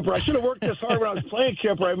played, Kipper. I should have worked this hard when I was playing,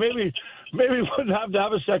 Kipper. I maybe wouldn't have to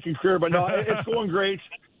have a second career, but no, it's going great.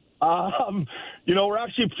 We're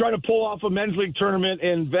actually trying to pull off a men's league tournament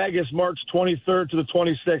in Vegas, March 23rd to the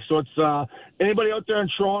 26th. So it's anybody out there in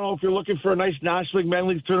Toronto, if you're looking for a nice National League men's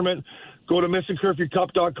league tournament, go to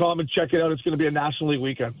missingcurfewcup.com and check it out. It's going to be a National League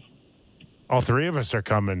weekend. All 3 of us are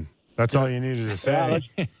coming. That's all you needed to say.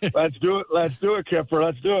 Yeah, let's do it. Let's do it, Kipper.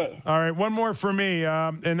 Let's do it. All right, one more for me,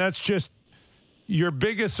 and that's just your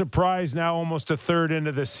biggest surprise now, almost a third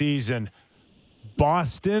into the season.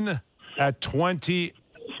 Boston at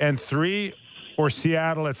 20-3 or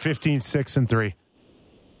Seattle at 15-6-3?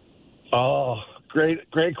 Oh,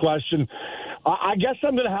 great question. I guess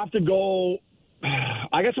I'm going to have to go.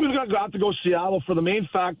 I guess I'm going to have to go Seattle for the main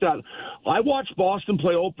fact that I watched Boston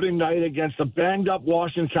play opening night against a banged-up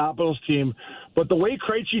Washington Capitals team, but the way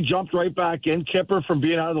Krejci jumped right back in, Kipper, from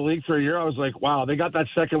being out of the league for a year, I was like, wow, they got that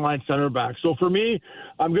second-line center back. So for me,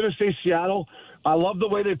 I'm going to say Seattle. I love the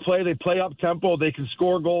way they play. They play up-tempo. They can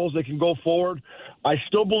score goals. They can go forward. I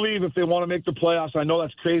still believe if they want to make the playoffs, I know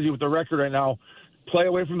that's crazy with the record right now, play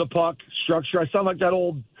away from the puck, structure. I sound like that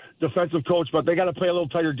old defensive coach, but they got to play a little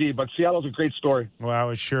tighter D. But Seattle's a great story. Wow,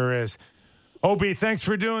 it sure is. Obi, thanks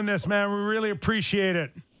for doing this, man. We really appreciate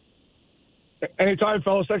it. Anytime,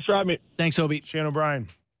 fellas. Thanks for having me. Thanks, Obi. Shane O'Brien.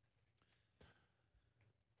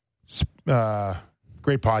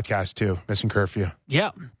 Great podcast, too. Missing Curfew.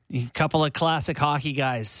 Yeah. A couple of classic hockey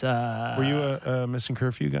guys. Were you a Missing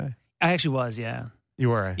Curfew guy? I actually was, yeah. You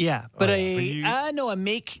were. Yeah, but Oh, yeah. a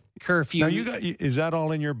make curfew. Now is that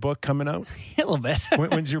all in your book coming out? A little bit.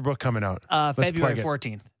 When's your book coming out? February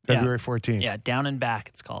 14th. February 14th. Yeah, Down and Back,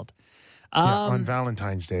 it's called. On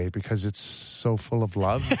Valentine's Day because it's so full of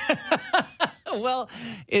love. Well,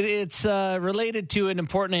 it's related to an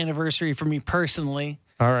important anniversary for me personally.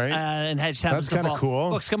 All right. And it just happens That's to kinda fall. cool.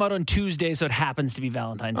 Books come out on Tuesday, so it happens to be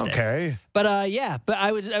Valentine's Day. Okay. But but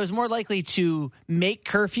I was more likely to make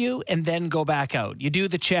curfew and then go back out. You do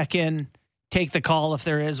the check-in, take the call if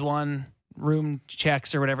there is one, room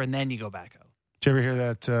checks or whatever, and then you go back out. Did you ever hear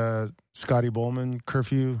that Scotty Bowman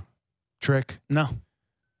curfew trick? No.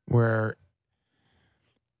 Where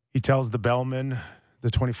he tells the bellman,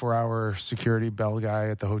 the 24-hour security bell guy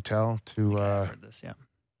at the hotel, to I've heard this, yeah.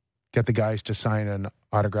 get the guys to sign an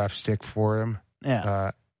autograph stick for him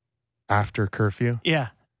after curfew. Yeah.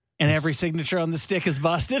 And every signature on the stick is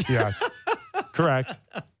busted? Yes. Correct.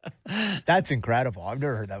 That's incredible. I've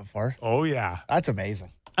never heard that before. Oh, yeah. That's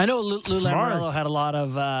amazing. I know Lou Smart. Lamoriello had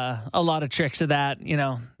a lot of tricks of that,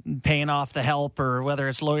 paying off the help or whether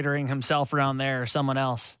it's loitering himself around there or someone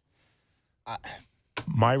else.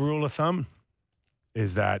 My rule of thumb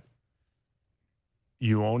is that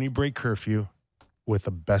you only break curfew with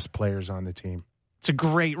the best players on the team. It's a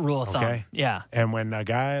great rule of thumb. Okay. Yeah. And when a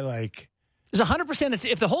guy like... There's 100%.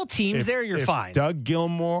 If the whole team's there, you're fine. Doug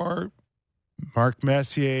Gilmour, Mark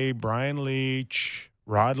Messier, Brian Leach,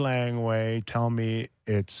 Rod Langway tell me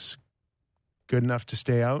it's good enough to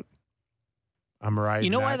stay out, I'm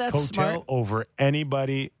riding why that's coattail smart? over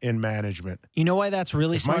anybody in management. You know why that's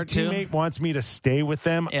really If smart, my teammate wants me to stay with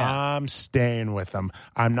them, Yeah. I'm staying with them.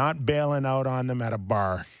 I'm not bailing out on them at a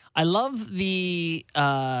bar. I love the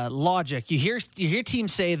logic. You hear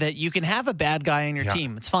teams say that you can have a bad guy on your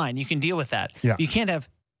team. It's fine. You can deal with that. Yeah. You can't have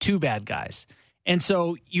two bad guys. And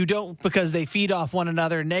so you don't, because they feed off one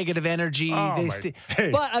another, negative energy.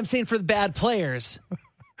 But I'm saying for the bad players,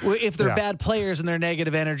 if they're bad players and they're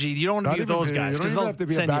negative energy, you don't want to be with those guys. You don't even have to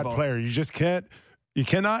be a bad player. You just can't. You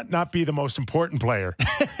cannot not be the most important player.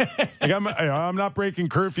 I'm not breaking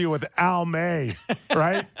curfew with Al May,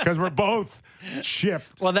 right? Because we're both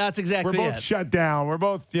shipped. Well, that's exactly We're both shut down. We're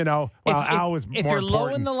both, Al was more if you're important. low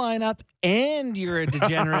in the lineup and you're a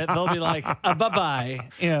degenerate, they'll be like, bye-bye.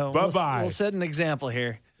 Bye-bye. We'll set an example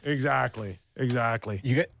here. Exactly.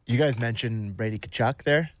 You guys mentioned Brady Tkachuk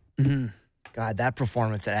there. Mm-hmm. God, that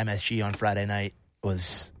performance at MSG on Friday night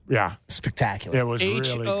was spectacular. It was really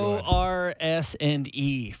good. HORSE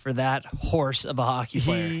for that horse of a hockey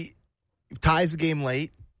player. He ties the game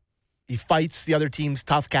late. He fights the other team's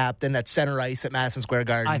tough captain at center ice at Madison Square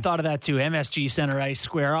Garden. I thought of that too. MSG center ice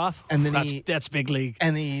square off. And then that's big league.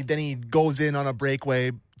 And then he goes in on a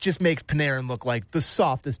breakaway, just makes Panarin look like the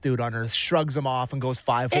softest dude on earth, shrugs him off and goes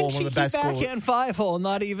 5-hole, one of the best goals. Backhand 5-hole,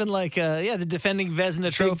 not even like the defending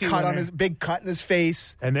Vezina trophy winner. Big cut in his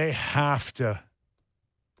face. And they have to,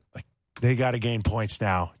 they got to gain points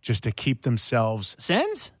now just to keep themselves.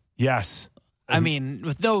 Sens? Yes. I mean,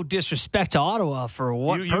 with no disrespect to Ottawa, for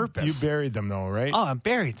what purpose? You buried them, though, right? Oh, I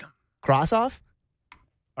buried them. Cross off?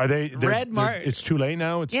 Are they? It's too late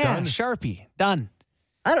now? It's done? Sharpie. Done.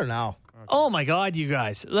 I don't know. Oh, my God, you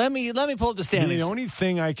guys. Let me pull up the standings. The only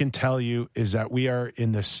thing I can tell you is that we are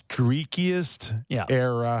in the streakiest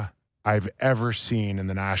era I've ever seen in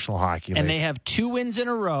the National Hockey League. And they have 2 wins in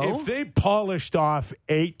a row. If they polished off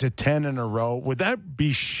 8 to 10 in a row, would that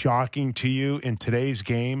be shocking to you in today's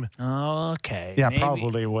game? Okay. Yeah, maybe.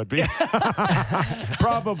 Probably would be.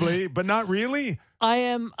 Probably, but not really. I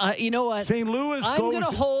am, you know what? St. Louis I'm going to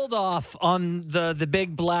hold off on the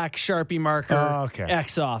big black Sharpie marker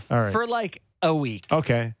X off for like a week.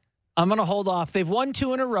 Okay. I'm going to hold off. They've won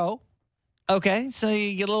 2 in a row. Okay, so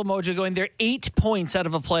you get a little mojo going. They're 8 points out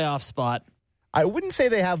of a playoff spot. I wouldn't say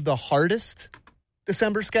they have the hardest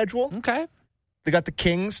December schedule. Okay. They got the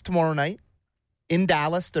Kings tomorrow night. In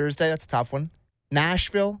Dallas, Thursday. That's a tough one.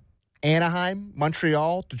 Nashville, Anaheim,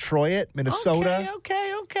 Montreal, Detroit, Minnesota.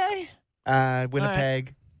 Okay. Winnipeg,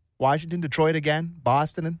 right. Washington, Detroit again,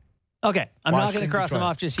 Boston. Okay, I'm not going to cross Detroit. them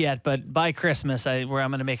off just yet, but by Christmas, I'm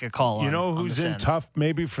going to make a call. You know who's in tough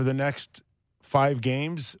maybe for the next 5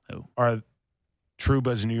 games are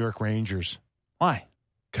Trouba's New York Rangers. Why?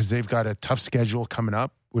 Because they've got a tough schedule coming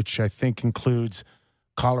up, which I think includes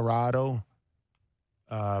Colorado,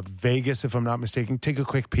 Vegas, if I'm not mistaken. Take a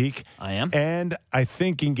quick peek. I am. And I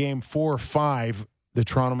think in game 4 or 5, the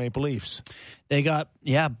Toronto Maple Leafs. They got,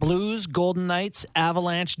 Blues, Golden Knights,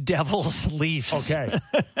 Avalanche, Devils, Leafs. Okay.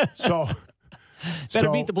 So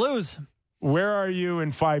better beat the Blues. Where are you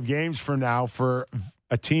in 5 games from now for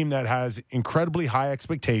a team that has incredibly high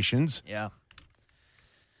expectations? Yeah.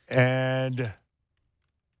 And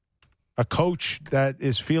a coach that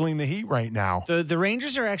is feeling the heat right now. The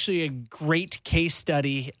Rangers are actually a great case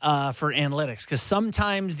study for analytics because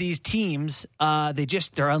sometimes these teams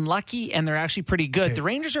they're unlucky and they're actually pretty good. Okay. The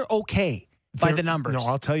Rangers are okay by the numbers. No,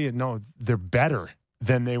 I'll tell you, they're better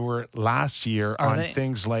than they were last year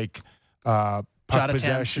things like puck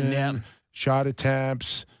possession, shot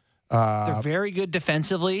attempts. They're very good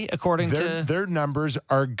defensively, according to their numbers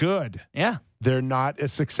are good. Yeah, they're not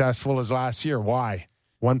as successful as last year. Why?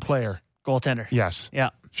 One player, goaltender. Yes,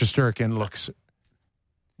 yeah. Shesterkin looks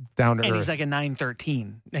down to and earth. he's like a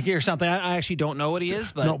 913 or something. I actually don't know what he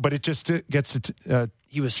is, but but it just gets to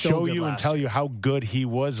he was so show good you and last tell year. you how good he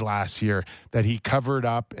was last year. That he covered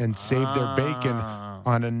up and saved their bacon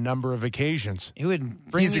on a number of occasions. It would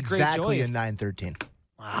bring He's me great exactly joy. a 913.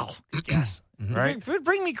 Wow. Yes. Right? It would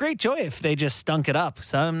bring me great joy if they just stunk it up.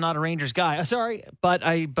 So I'm not a Rangers guy. Sorry, but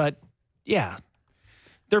yeah.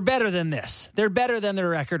 They're better than this. They're better than their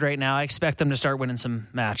record right now. I expect them to start winning some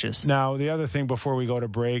matches. Now, the other thing before we go to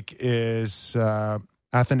break is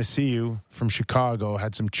Athanasiou from Chicago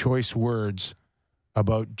had some choice words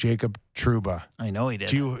about Jacob Trouba. I know he did.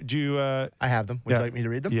 Do you I have them. Would you like me to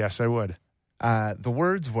read them? Yes, I would. The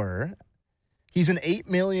words were, he's an $8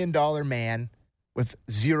 million man with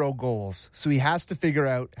 0 goals, so he has to figure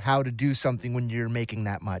out how to do something when you're making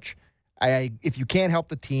that much. If you can't help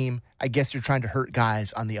the team, I guess you're trying to hurt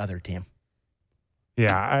guys on the other team.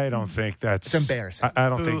 Yeah, I don't think that's... It's embarrassing. I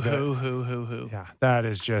don't think that... Who. Yeah, that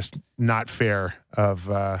is just not fair of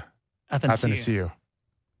Athanasiou.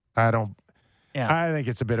 Yeah. I think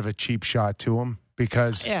it's a bit of a cheap shot to him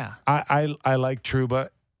because Yeah. I like Trouba.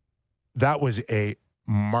 That was a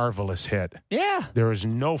marvelous hit. Yeah. There was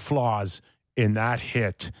no flaws in that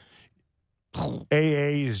hit.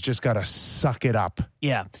 AA has just got to suck it up.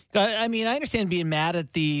 Yeah. I mean, I understand being mad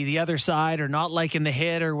at the other side or not liking the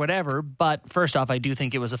hit or whatever, but first off, I do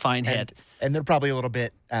think it was a fine hit. And they're probably a little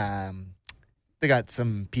bit they got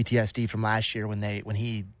some PTSD from last year when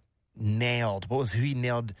he nailed he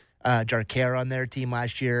nailed Jarquera on their team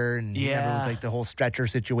last year, and it was like the whole stretcher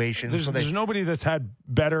situation. There's nobody that's had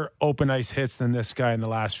better open ice hits than this guy in the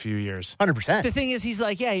last few years. 100%. The thing is, he's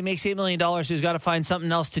like, he makes $8 million, so he's got to find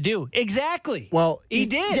something else to do. Exactly. Well, he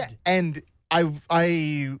did. Yeah, and I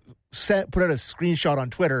put out a screenshot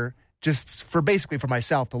on Twitter just for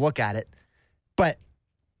myself to look at it. But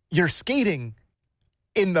you're skating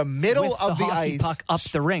in the middle with of the hockey ice puck up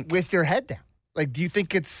the rink with your head down. Like, do you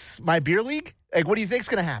think it's my beer league? Like, what do you think's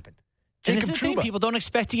going to happen? And Jacob this is the thing, Trouba. people don't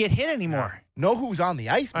expect to get hit anymore. Know who's on the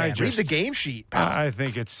ice, man. Read the game sheet, pal. I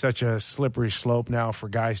think it's such a slippery slope now for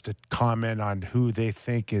guys to comment on who they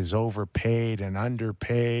think is overpaid and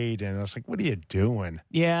underpaid. And it's like, what are you doing?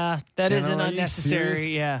 Yeah, that is an Are you unnecessary.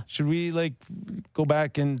 serious? Yeah. Should we go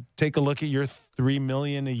back and take a look at your $3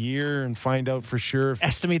 million a year and find out for sure?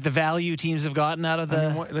 Estimate the value teams have gotten out of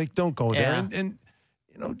the. Don't go there. Yeah. And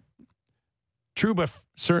Trouba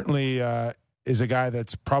certainly is a guy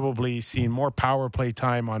that's probably seen more power play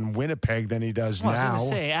time on Winnipeg than he does Well, now. I was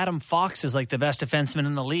going to say, Adam Fox is like the best defenseman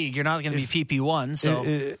in the league. You're not going to be PP1,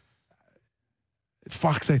 so.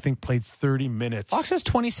 Fox, I think, played 30 minutes. Fox has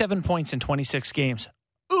 27 points in 26 games.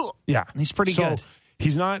 Ugh. Yeah. He's pretty good.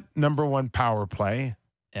 He's not number one power play.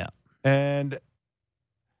 Yeah. And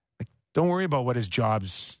don't worry about what his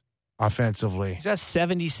job's offensively. He's got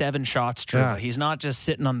 77 shots, Trouba. Yeah. He's not just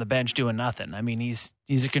sitting on the bench doing nothing. I mean, he's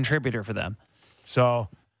a contributor for them. So,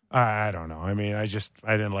 I don't know. I mean, I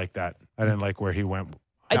didn't like that. I didn't like where he went.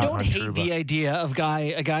 I don't on hate Trouba. the idea of a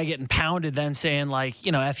guy getting pounded then saying like,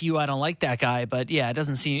 F you, I don't like that guy. But yeah, it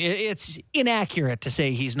doesn't seem, it's inaccurate to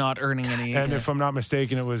say he's not earning any. And if I'm not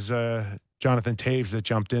mistaken, it was Jonathan Taves that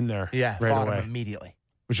jumped in there Yeah, right fought away, him immediately.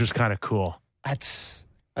 which was kind of cool. That's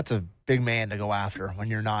a big man to go after when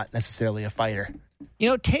you're not necessarily a fighter.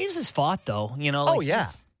 Taves has fought though. Yeah.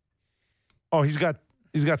 Oh, he's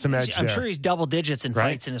got some edge I'm there. sure he's double digits in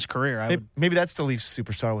Right. fights in his career. Maybe that's the Leafs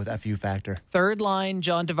superstar with FU factor. Third line,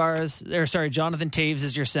 Jonathan Taves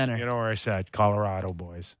is your center. You know where I said Colorado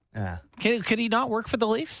boys. Yeah. Could he not work for the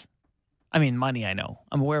Leafs? I mean, money, I know.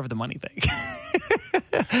 I'm aware of the money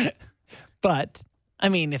thing. But, I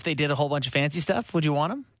mean, if they did a whole bunch of fancy stuff, would you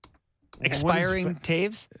want him? Expiring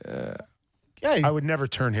Taves? Yeah. I would never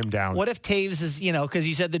turn him down. What if Taves is, because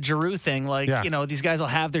you said the Giroux thing, these guys will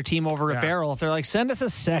have their team over a Yeah. barrel. If they're like, send us a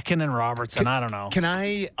second and Robertson, I don't know. Can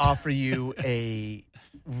I offer you a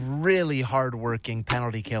really hardworking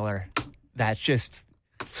penalty killer that just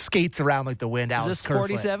skates around like the wind? Is Alex this Kerfoot.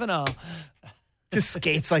 47? Oh, Just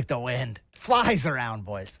skates like the wind. Flies around,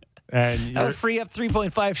 boys. And that you're, would free up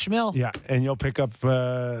 3.5 Schmill. yeah, and you'll pick up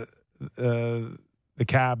the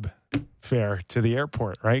cab fare to the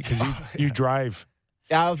airport, right? Because you drive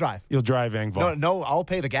Yeah, I'll drive. You'll drive Engvall. No, I'll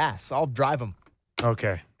pay the gas. I'll drive him.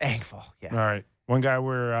 Okay. Engvall, yeah. All right. One guy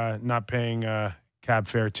we're not paying cab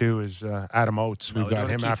fare to is Adam Oates. We've got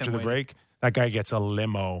him after the break. That guy gets a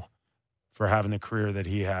limo for having the career that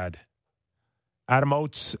he had. Adam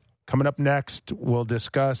Oates coming up next. We'll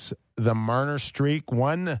discuss the Marner streak,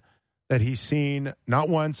 one that he's seen not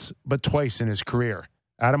once but twice in his career.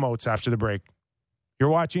 Adam Oates after the break. You're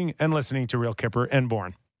watching and listening to Real Kipper and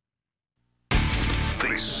Bourne.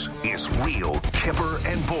 This is Real Kipper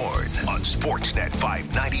and Bourne on Sportsnet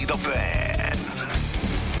 590 The Fan.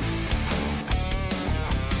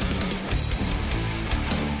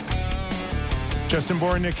 Justin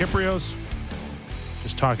Bourne, Nick Kiprios,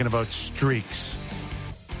 just talking about streaks.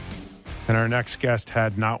 And our next guest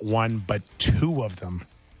had not one but two of them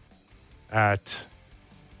at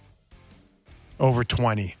over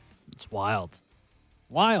 20. It's wild.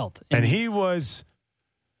 Wild. And he was,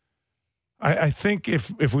 I think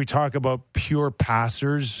if we talk about pure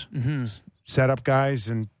passers, setup guys,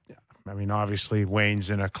 and I mean, obviously Wayne's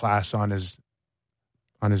in a class on his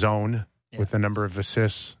own with a number of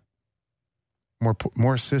assists.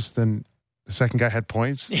 More assists than the second guy had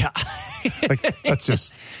points. Yeah. Like, that's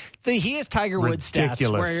just he has Tiger Woods stats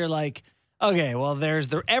where you're like, okay, well, there's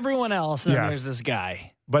everyone else, and then there's this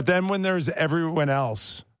guy. But then when there's everyone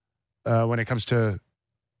else, when it comes to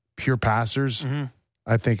pure passers,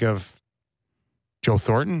 I think of Joe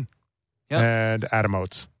Thornton and Adam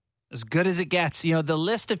Oates. As good as it gets. You know, the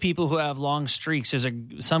list of people who have long streaks, there's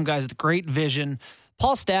some guys with great vision.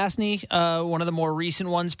 Paul Stastny, one of the more recent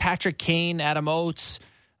ones. Patrick Kane, Adam Oates.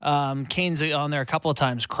 Kane's on there a couple of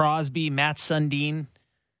times. Crosby, Matt Sundin.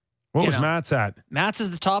 What was Matt's at? Matt's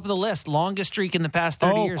is the top of the list. Longest streak in the past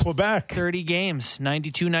 30 years. Quebec. 30 games,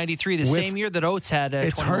 92, 93. The same year that Oates had a 21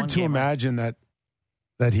 It's hard to gamer. imagine that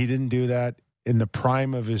he didn't do that in the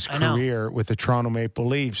prime of his career with the Toronto Maple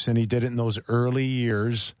Leafs, and he did it in those early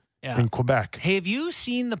years in Quebec. Hey, have you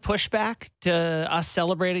seen the pushback to us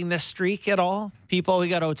celebrating this streak at all? People, we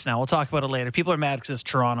got Oates now. We'll talk about it later. People are mad because it's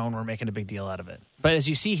Toronto and we're making a big deal out of it. But as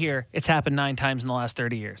you see here, it's happened 9 times in the last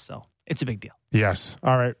 30 years, so it's a big deal. Yes.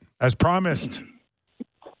 All right. As promised,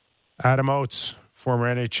 Adam Oates,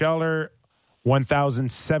 former NHLer,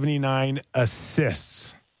 1,079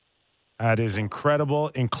 assists. That is incredible,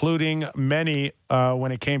 including many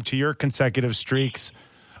when it came to your consecutive streaks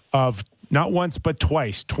of not once but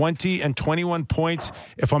twice, 20 and 21 points.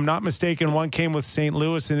 If I'm not mistaken, one came with St.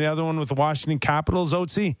 Louis and the other one with the Washington Capitals,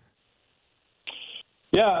 Oatesy?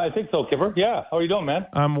 Yeah, I think so, Kipper. Yeah. How are you doing, man?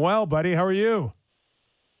 I'm well, buddy. How are you?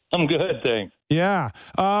 I'm good, thanks. Yeah.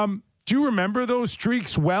 Do you remember those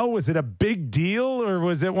streaks well? Was it a big deal or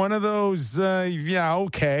was it one of those,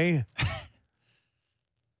 okay?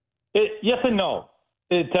 Yes and no.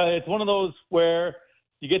 It's one of those where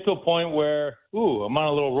you get to a point where, I'm on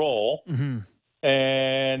a little roll,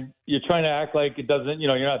 and you're trying to act like it doesn't,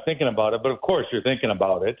 you're not thinking about it, but of course you're thinking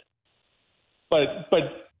about it. But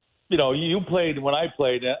you played when I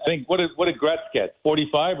played. I think what did Gretz get?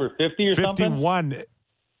 45 or 50 or 51. something?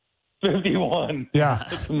 51. Yeah,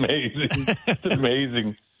 it's amazing. It's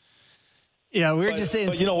amazing. Yeah, we were just saying.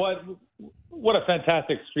 But you know what? What a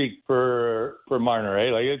fantastic streak for Marner,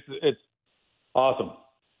 eh? Like it's awesome.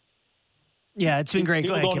 Yeah, it's been great.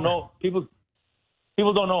 People don't know. People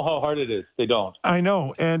don't know how hard it is. They don't. I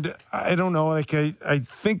know, and I don't know. Like I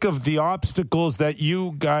think of the obstacles that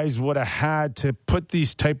you guys would have had to put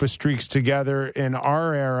these type of streaks together in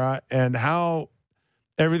our era, and how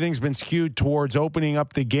everything's been skewed towards opening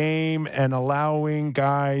up the game and allowing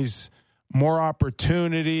guys more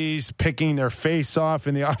opportunities, picking their face off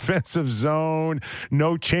in the offensive zone,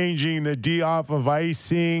 no changing the D off of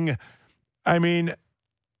icing. I mean,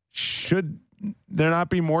 should there not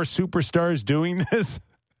be more superstars doing this?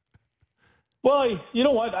 Well, you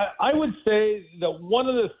know what? I would say that one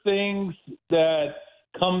of the things that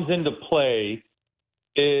comes into play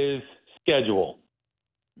is schedule.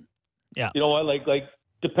 Yeah. You know what? Like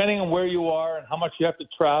depending on where you are and how much you have to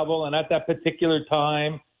travel and at that particular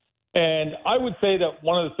time. And I would say that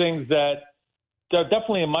one of the things that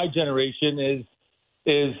definitely in my generation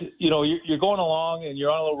is you're going along and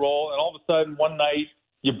you're on a little roll, and all of a sudden one night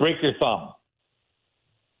you break your thumb.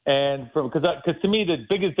 And because to me the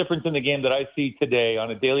biggest difference in the game that I see today on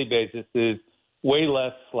a daily basis is way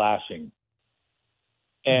less slashing,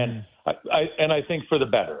 and I think for the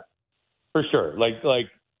better, for sure.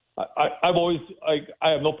 I've always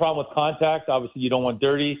I have no problem with contact. Obviously, you don't want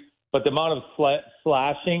dirty. But the amount of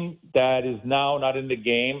slashing that is now not in the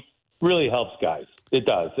game really helps guys. It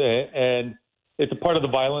does. And it's a part of the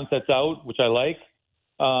violence that's out, which I like.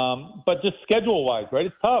 But just schedule-wise, right?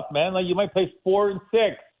 It's tough, man. Like you might play 4 and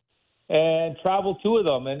 6, and travel 2 of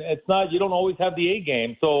them. And it's not, you don't always have the A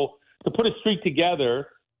game. So to put a streak together,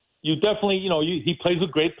 you definitely, he plays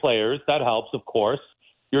with great players. That helps, of course.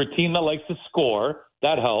 You're a team that likes to score.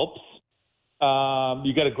 That helps.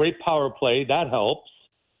 You got a great power play. That helps.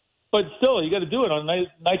 But still, you got to do it on a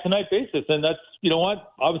night-to-night basis. And that's, you know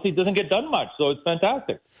what, obviously it doesn't get done much. So it's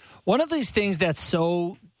fantastic. One of these things that's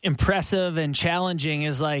so impressive and challenging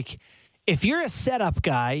is like, if you're a setup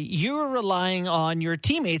guy, you're relying on your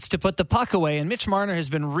teammates to put the puck away. And Mitch Marner has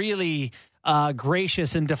been really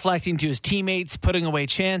gracious in deflecting to his teammates, putting away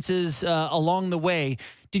chances along the way.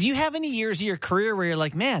 Did you have any years of your career where you're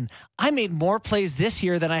like, man, I made more plays this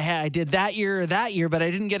year than I did that year or that year, but I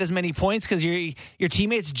didn't get as many points because your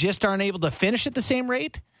teammates just aren't able to finish at the same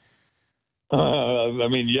rate? I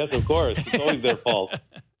mean, yes, of course. It's always their fault.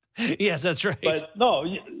 Yes, that's right. But no,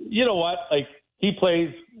 you know what? Like, he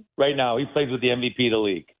plays right now. He plays with the MVP of the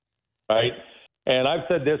league, right? And I've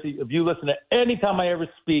said this, if you listen to any time I ever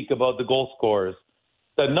speak about the goal scorers,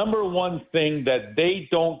 the number one thing that they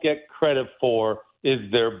don't get credit for is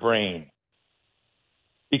their brain.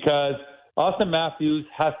 Because Austin Matthews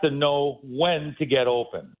has to know when to get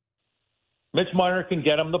open. Mitch Marner can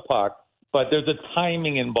get him the puck, but there's a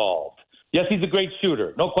timing involved. Yes, he's a great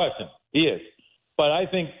shooter, no question. He is. But I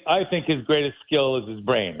think his greatest skill is his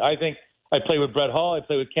brain. I think I played with Brett Hull, I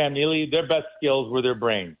played with Cam Neely. Their best skills were their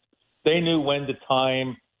brains. They knew when to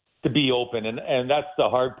time to be open, and that's the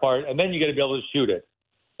hard part. And then you got to be able to shoot it.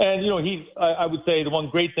 And, I would say the one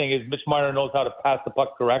great thing is Mitch Marner knows how to pass the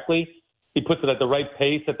puck correctly. He puts it at the right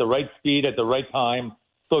pace, at the right speed, at the right time.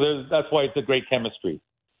 So that's why it's a great chemistry.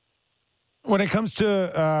 When it comes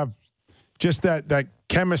to just that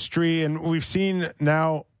chemistry, and we've seen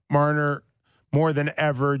now Marner more than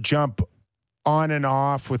ever jump on and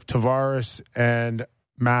off with Tavares and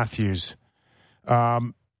Matthews.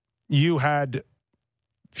 You had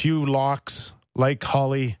few locks like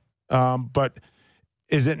Holly, but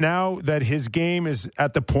is it now that his game is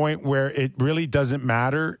at the point where it really doesn't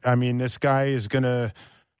matter? I mean, this guy is gonna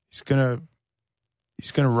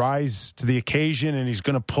rise to the occasion, and he's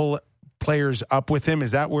gonna pull players up with him.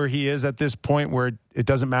 Is that where he is at this point, where it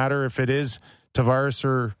doesn't matter if it is Tavares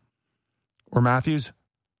or Matthews?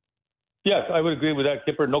 Yes, I would agree with that,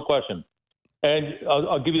 Kipper, no question. And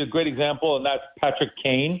I'll give you a great example, and that's Patrick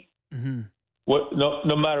Kane. Mm-hmm.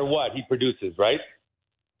 No matter what, he produces, right?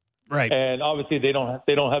 Right. And obviously they don't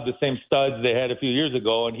have the same studs they had a few years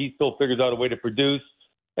ago, and he still figures out a way to produce.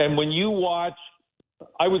 And when you watch,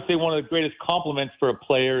 I would say one of the greatest compliments for a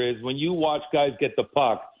player is when you watch guys get the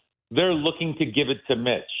puck, they're looking to give it to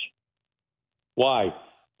Mitch. Why?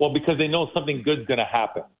 Well, because they know something good's going to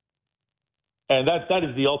happen. And that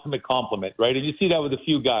is the ultimate compliment, right? And you see that with a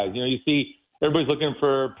few guys. You see everybody's looking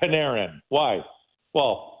for Panarin. Why?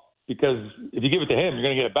 Well, because if you give it to him, you're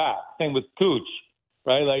going to get it back. Same with Kuch,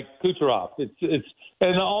 right? Like Kucherov. It's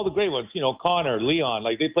and all the great ones, Connor, Leon,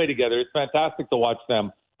 like they play together. It's fantastic to watch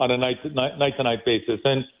them on a night-to-night basis.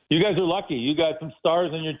 And you guys are lucky. You got some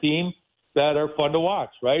stars on your team that are fun to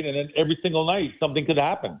watch, right? And then every single night something could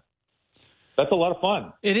happen. That's a lot of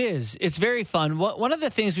fun. It is. It's very fun. One of the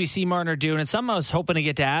things we see Marner do, and it's something I was hoping to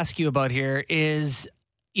get to ask you about here, is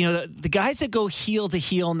the guys that go heel to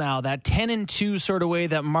heel now, that 10-2 sort of way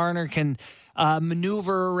that Marner can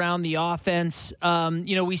maneuver around the offense.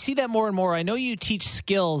 We see that more and more. I know you teach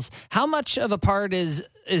skills. How much of a part is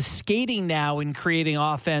skating now in creating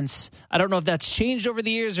offense? I don't know if that's changed over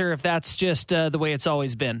the years or if that's just the way it's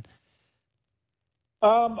always been.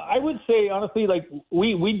 I would say, honestly, like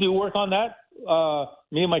we do work on that.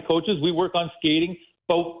 Me and my coaches, we work on skating,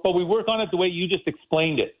 but we work on it the way you just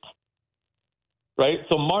explained it, right?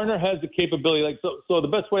 So Marner has the capability, so the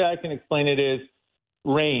best way I can explain it is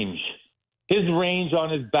range. His range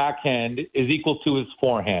on his backhand is equal to his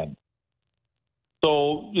forehand.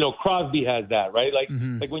 So, Crosby has that, right?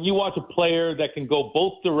 Like when you watch a player that can go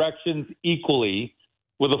both directions equally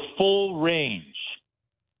with a full range,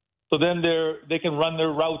 so then they can run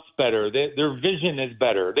their routes better. Their vision is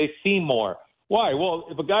better. They see more. Why? Well,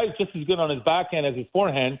 if a guy's just as good on his backhand as his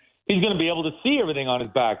forehand, he's going to be able to see everything on his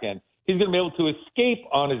backhand. He's going to be able to escape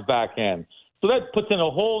on his backhand. So that puts in a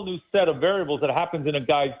whole new set of variables that happens in a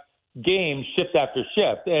guy's game shift after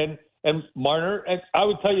shift. And Marner, and I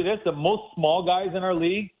would tell you this, that most small guys in our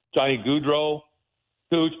league, Johnny Gaudreau,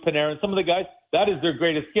 Kuch, Panarin, some of the guys, that is their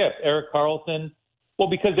greatest gift. Erik Karlsson. Well,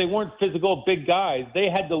 because they weren't physical big guys, they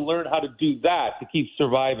had to learn how to do that to keep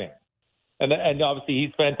surviving. And obviously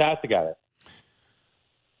he's fantastic at it.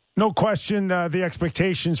 No question, the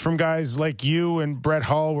expectations from guys like you and Brett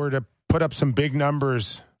Hull were to put up some big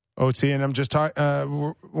numbers, OT. And I'm just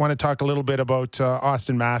want to talk a little bit about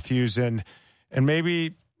Austin Matthews and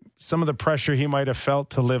maybe some of the pressure he might have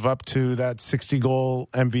felt to live up to that 60-goal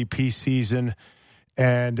MVP season,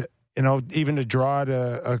 and even to draw it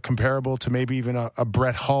a comparable to maybe even a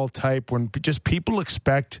Brett Hull type, when just people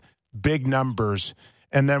expect big numbers.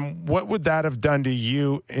 And then what would that have done to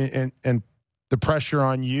you and the pressure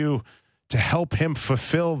on you to help him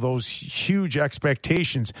fulfill those huge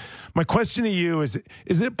expectations? My question to you is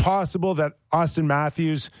it possible that Auston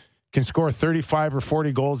Matthews can score 35 or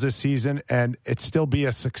 40 goals this season and it still be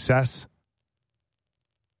a success?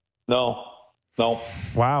 No.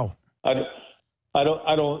 Wow. I mean,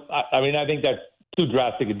 I think that's too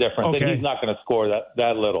drastic a difference. Okay. And he's not going to score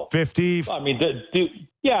that little. 50. I mean, do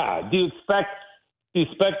you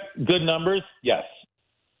expect good numbers? Yes.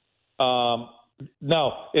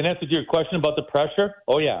 Now, in answer to your question about the pressure,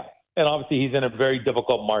 oh yeah, and obviously he's in a very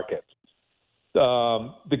difficult market.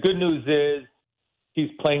 The good news is he's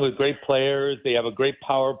playing with great players. They have a great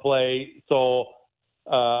power play, so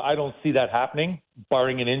I don't see that happening,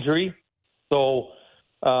 barring an injury. So,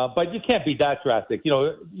 but you can't be that drastic.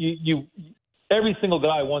 You every single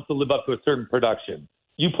guy wants to live up to a certain production.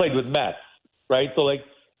 You played with Mets, right? So like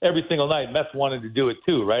every single night, Mets wanted to do it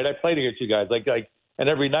too, right? I played against you guys, and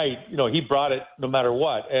every night, he brought it no matter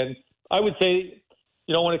what. And I would say,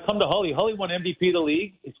 when it comes to Hully won MVP of the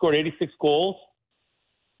league. He scored 86 goals.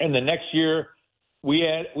 And the next year, we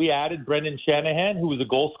added Brendan Shanahan, who was a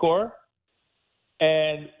goal scorer.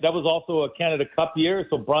 And that was also a Canada Cup year.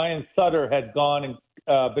 So Brian Sutter had gone and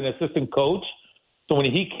been assistant coach. So when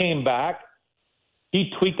he came back,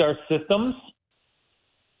 he tweaked our systems.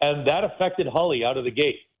 And that affected Hully out of the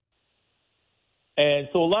gate. And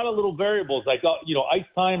so a lot of little variables like, ice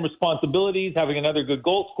time, responsibilities, having another good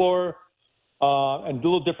goal scorer, and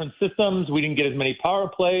little different systems. We didn't get as many power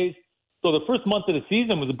plays. So the first month of the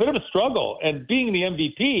season was a bit of a struggle. And being the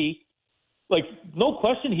MVP, no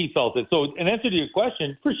question he felt it. So in answer to your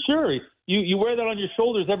question, for sure, you wear that on your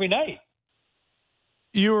shoulders every night.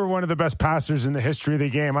 You were one of the best passers in the history of the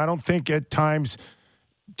game. I don't think at times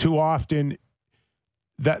too often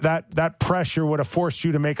that pressure would have forced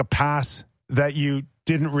you to make a pass that you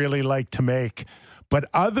didn't really like to make, but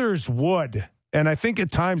others would. And I think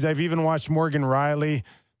at times I've even watched Morgan Riley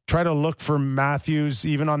try to look for Matthews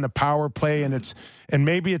even on the power play, and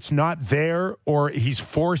maybe it's not there or he's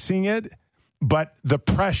forcing it, but the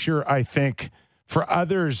pressure, I think, for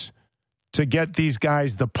others to get these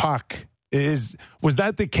guys the puck was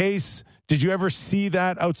that the case? Did you ever see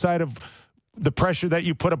that outside of the pressure that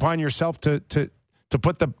you put upon yourself to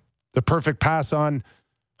put the perfect pass on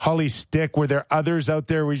Hully's stick? Were there others out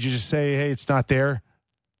there where you just say, hey, it's not there?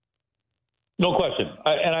 No question.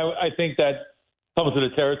 I think that comes to the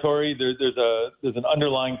territory. There's an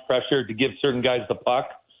underlying pressure to give certain guys the puck.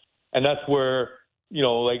 And that's where,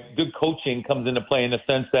 good coaching comes into play in the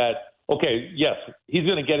sense that, okay, yes, he's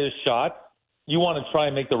going to get his shot. You want to try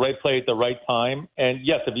and make the right play at the right time. And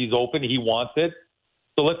yes, if he's open, he wants it.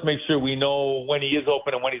 So let's make sure we know when he is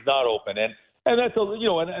open and when he's not open. And that's,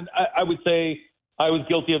 and I would say, I was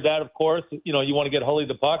guilty of that, of course. You want to get Hully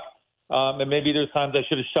the puck, and maybe there's times I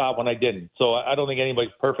should have shot when I didn't. So I don't think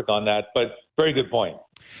anybody's perfect on that, but very good point.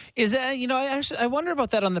 Is that, I wonder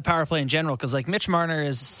about that on the power play in general, because Mitch Marner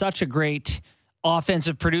is such a great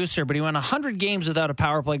offensive producer, but he went 100 games without a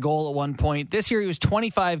power play goal at one point. This year he was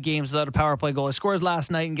 25 games without a power play goal. He scores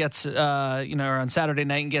last night and gets, or on Saturday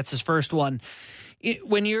night and gets his first one.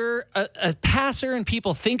 When you're a passer and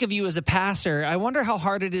people think of you as a passer, I wonder how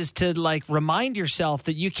hard it is to remind yourself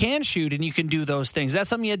that you can shoot and you can do those things. Is that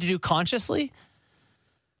something you had to do consciously?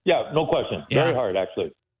 Yeah, no question. Yeah. Very hard,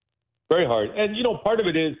 actually. Very hard. And, part of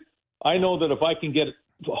it is I know that if I can get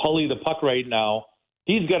Hully the puck right now,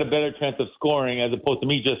 he's got a better chance of scoring as opposed to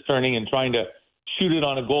me just turning and trying to shoot it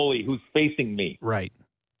on a goalie who's facing me. Right.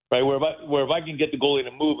 Where if I can get the goalie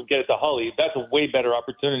to move and get it to Hully, that's a way better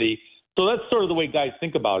opportunity. So that's sort of the way guys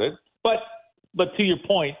think about it. But to your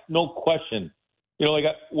point, no question.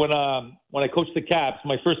 When I coached the Caps,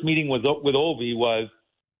 my first meeting with Ovi was,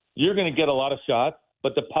 you're going to get a lot of shots,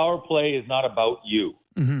 but the power play is not about you.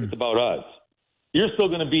 Mm-hmm. It's about us. You're still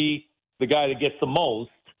going to be the guy that gets the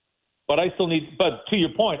most, but to your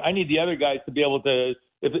point, I need the other guys to be able to,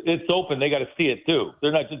 if it's open, they got to see it too.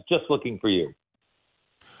 They're not just looking for you.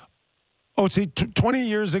 Oh, see, 20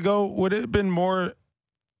 years ago, would it have been more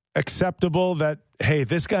acceptable that, hey,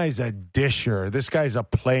 this guy's a disher, this guy's a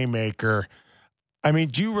playmaker? I mean,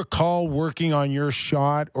 do you recall working on your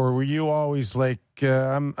shot, or were you always like,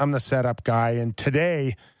 I'm the setup guy? And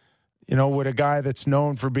today, would a guy that's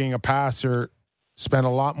known for being a passer spend a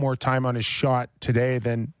lot more time on his shot today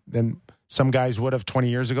than some guys would have 20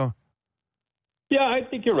 years ago? Yeah, I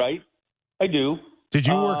think you're right. I do. Did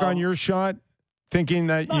you work on your shot thinking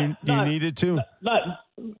that you needed to?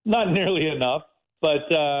 Not nearly enough, but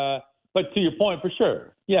to your point, for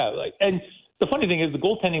sure. Yeah, and the funny thing is the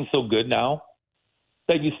goaltending's so good now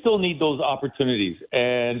that you still need those opportunities.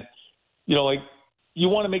 And, you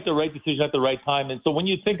want to make the right decision at the right time. And so when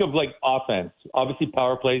you think of offense, obviously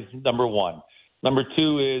power play is number one. Number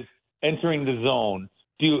two is entering the zone.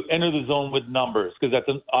 Do you enter the zone with numbers? Because that's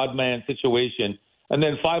an odd man situation. And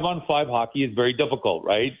then 5-on-5 hockey is very difficult,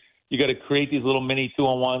 right? You got to create these little mini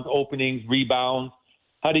 2-on-1s, openings, rebounds.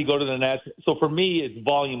 How do you go to the net? So for me, it's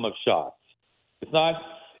volume of shots. It's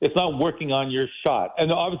not working on your shot. And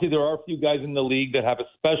obviously there are a few guys in the league that have a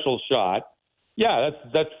special shot. Yeah,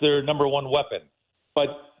 that's their number one weapon. But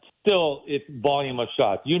still, it's volume of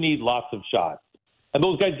shots. You need lots of shots. And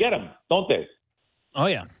those guys get them, don't they? Oh,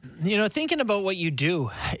 yeah. Thinking about what you do,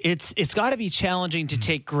 it's got to be challenging to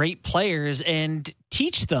take great players and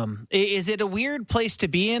teach them. Is it a weird place to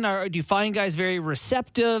be in? Or do you find guys very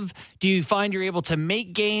receptive? Do you find you're able to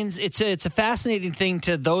make gains? It's a fascinating thing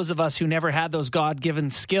to those of us who never had those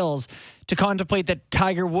God-given skills to contemplate that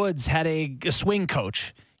Tiger Woods had a swing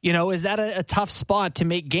coach. Is that a tough spot to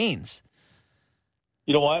make gains?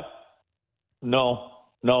 You know what? No.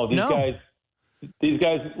 These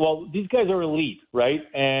guys are elite, right?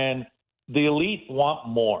 And the elite want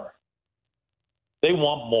more. They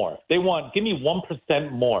want more. Give me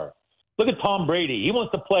 1% more. Look at Tom Brady. He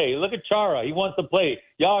wants to play. Look at Chara. He wants to play.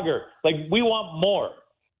 Yager. We want more,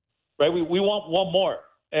 right? We want one more.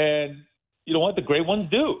 And you know what? The great ones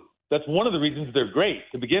do. That's one of the reasons they're great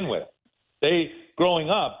to begin with. Growing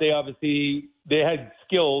up, they had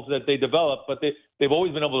skills that they developed, but they've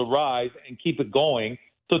always been able to rise and keep it going.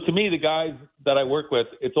 So to me, the guys that I work with,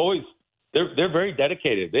 it's always they're very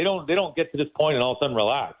dedicated. They don't get to this point and all of a sudden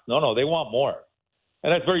relax. No, they want more,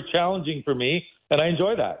 and that's very challenging for me, and I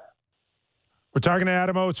enjoy that. We're talking to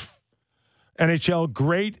Adam Oates, NHL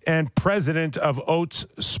great and president of Oates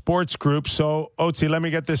Sports Group. So, Oatesy, let me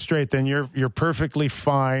get this straight. Then you're perfectly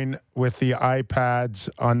fine with the iPads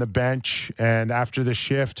on the bench and after the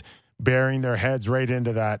shift, bearing their heads right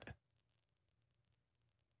into that.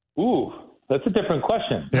 Ooh. That's a different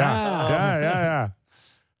question. Yeah.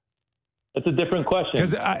 That's a different question.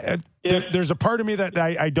 Because there's a part of me that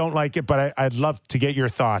I don't like it, but I'd love to get your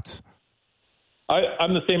thoughts.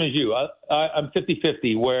 I'm the same as you. I'm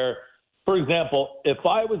 50-50, where, for example, if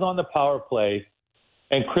I was on the power play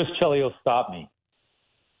and Chris Chelios stopped me,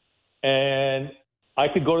 and I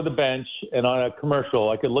could go to the bench and on a commercial,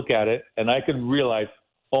 I could look at it and I could realize,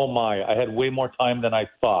 oh my, I had way more time than I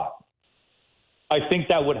thought. I think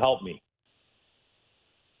that would help me.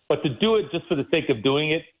 But to do it just for the sake of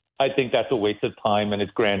doing it, I think that's a waste of time and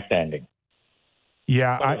it's grandstanding.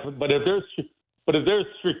 Yeah. But if there's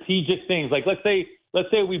strategic things, like let's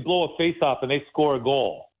say we blow a face-off and they score a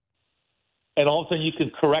goal, and all of a sudden you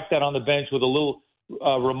can correct that on the bench with a little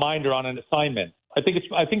reminder on an assignment. I think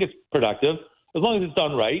it's productive as long as it's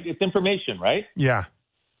done right. It's information, right? Yeah.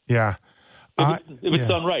 If it's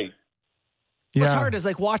done right. Yeah. What's hard is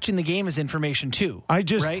watching the game is information too. I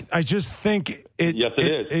just think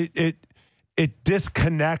it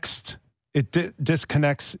disconnects. It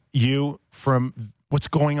disconnects you from what's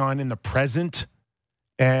going on in the present.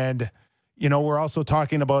 And, we're also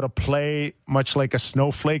talking about a play much like a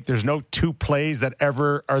snowflake. There's no two plays that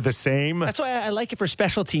ever are the same. That's why I like it for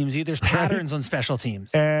special teams. There's patterns on special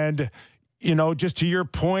teams. And, just to your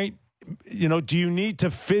point, do you need to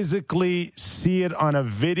physically see it on a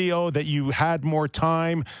video that you had more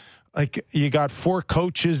time? Like you got 4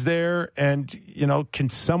 coaches there and, can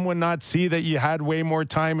someone not see that you had way more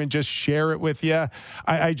time and just share it with you?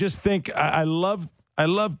 I just think I love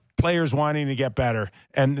players wanting to get better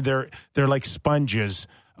and they're like sponges.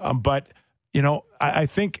 But, I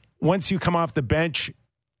think once you come off the bench,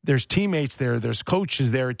 there's teammates there, there's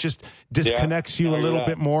coaches there. It just disconnects you a little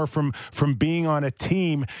bit more from being on a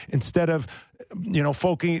team instead of,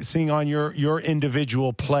 focusing on your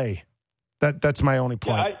individual play. That's my only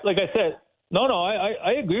point. Yeah,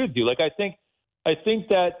 I agree with you. I think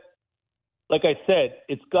that, like I said,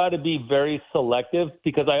 it's got to be very selective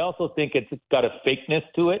because I also think it's got a fakeness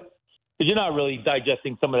to it because you're not really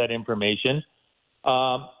digesting some of that information.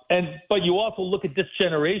 But you also look at this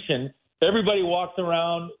generation. Everybody walks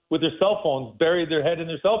around with their cell phones, buried their head in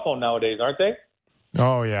their cell phone nowadays, aren't they?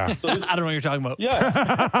 Oh, yeah. I don't know what you're talking about.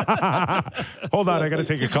 Yeah. Hold on, I got to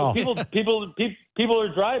take a call. People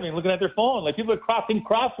are driving, looking at their phone. People are crossing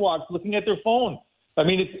crosswalks, looking at their phone. I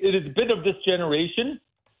mean, it is a bit of this generation.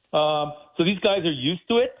 So these guys are used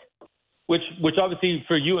to it, which obviously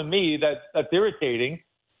for you and me, that's irritating.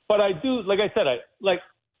 But I do, like I said,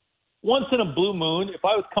 once in a blue moon, if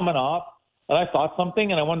I was coming off and I thought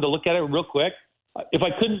something and I wanted to look at it real quick, if I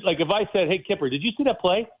couldn't, like if I said, hey, Kipper, did you see that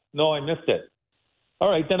play? No, I missed it. All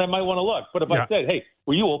right, then I might want to look. But if I said, hey,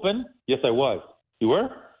 were you open? Yes, I was. You were?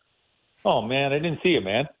 Oh, man, I didn't see it,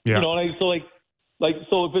 man. Yeah. You know,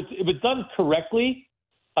 so if it's done correctly,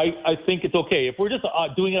 I think it's okay. If we're just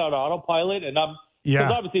doing it on autopilot, and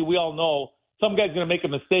because obviously we all know some guy's going to make a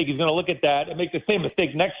mistake. He's going to look at that and make the same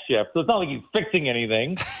mistake next shift. So it's not like he's fixing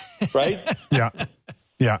anything, right?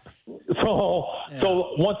 Yeah. So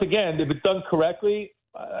once again, if it's done correctly,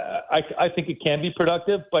 I think it can be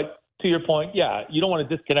productive. But to your point, you don't want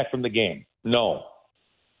to disconnect from the game. No.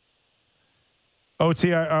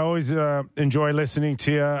 OT, I always enjoy listening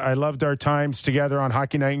to you. I loved our times together on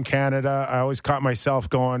Hockey Night in Canada. I always caught myself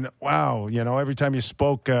going, wow, every time you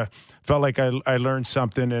spoke, felt like I learned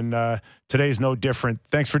something, and today's no different.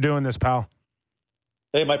 Thanks for doing this, pal.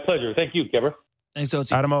 Hey, my pleasure. Thank you, Kipper. Thanks,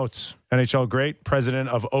 OT. Adam Oates, NHL great, president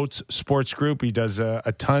of Oates Sports Group. He does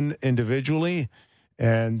a ton individually,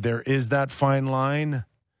 and there is that fine line.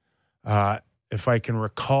 If I can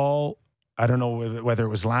recall, I don't know whether it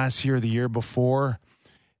was last year or the year before,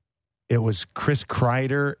 it was Chris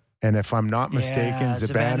Kreider, and if I'm not mistaken,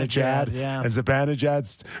 Zibanejad. And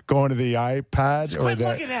Zibanejad's going to the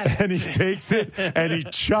iPad, and he takes it and he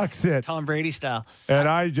chucks it. Tom Brady style. And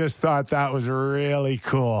I just thought that was really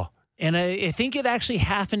cool. And I think it actually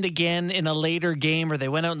happened again in a later game where they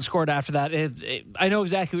went out and scored after that. I know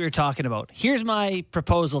exactly what you're talking about. Here's my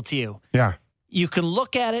proposal to you. Yeah. You can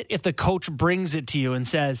look at it if the coach brings it to you and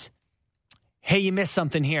says, hey, you missed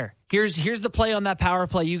something here. Here's the play on that power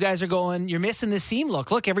play. You guys are going, you're missing this seam look.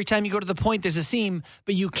 Look, every time you go to the point, there's a seam,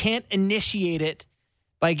 but you can't initiate it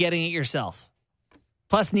by getting it yourself.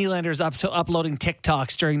 Plus, Nylander's uploading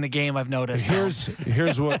TikToks during the game, I've noticed.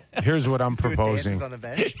 Here's what I'm proposing. On the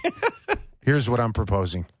bench. Here's what I'm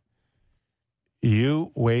proposing.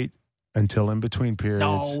 You wait until in between periods.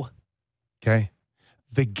 No. Okay?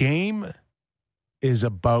 The game is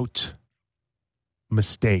about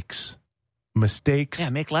mistakes.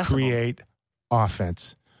 Mistakes make less create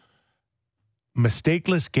offense.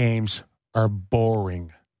 Mistakeless games are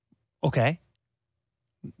boring. Okay.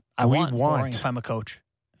 I want boring if I'm a coach.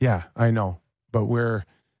 Yeah, I know. But we're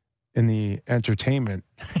in the entertainment,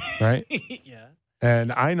 right? Yeah.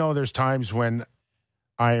 And I know there's times when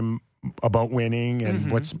I'm about winning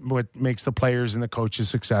and what makes the players and the coaches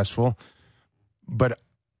successful. But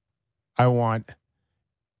I want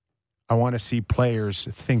to see players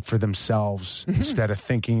think for themselves instead of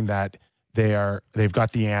thinking that they've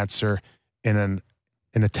got the answer in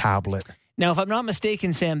a tablet. Now, if I'm not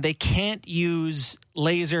mistaken, Sam, they can't use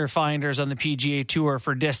laser finders on the PGA Tour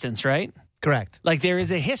for distance, right? Correct. Like there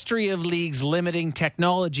is a history of leagues limiting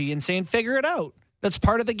technology and saying, figure it out. That's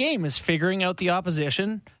part of the game, is figuring out the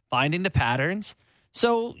opposition, finding the patterns.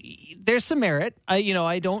 So there's some merit.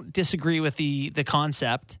 I don't disagree with the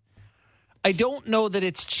concept. I don't know that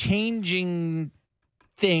it's changing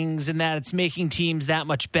things and that it's making teams that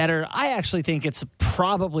much better. I actually think it's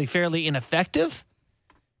probably fairly ineffective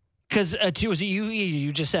because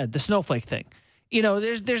you just said the snowflake thing.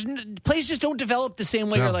 There's plays just don't develop the same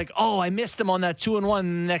way. No. You're like, oh, I missed them on that 2-on-1.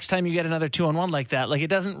 Next time you get another 2-on-1 like that, like it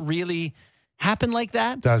doesn't really happen like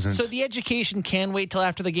that. Doesn't. So the education can wait till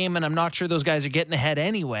after the game, and I'm not sure those guys are getting ahead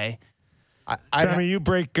anyway. Sammy, you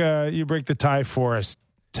break the tie for us.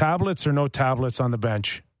 Tablets or no tablets on the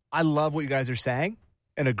bench? I love what you guys are saying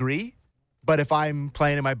and agree. But if I'm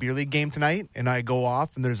playing in my beer league game tonight and I go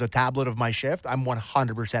off and there's a tablet of my shift, I'm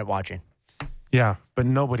 100% watching. Yeah, but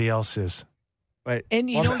nobody else is. Right. And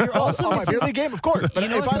you're also on my beer league game, of course. But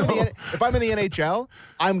if I'm in the NHL,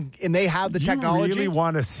 and they have the technology. You really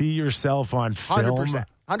want to see yourself on film?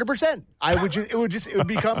 100%. It would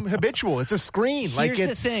become habitual. It's a screen. Here's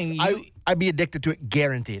the thing. I'd be addicted to it,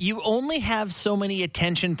 guaranteed. You only have so many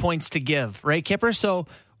attention points to give, right, Kipper? So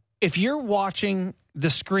if you're watching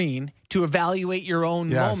the screen to evaluate your own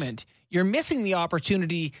moment, you're missing the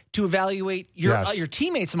opportunity to evaluate your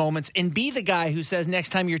teammates' moments and be the guy who says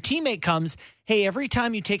next time your teammate comes, hey, every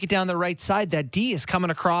time you take it down the right side, that D is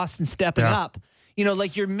coming across and stepping up.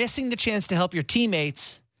 Like you're missing the chance to help your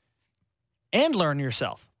teammates and learn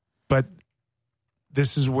yourself. But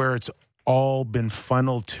this is where it's all been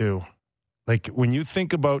funneled to. Like when you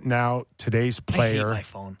think about now today's player. I hate my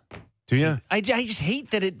phone. Do you? I just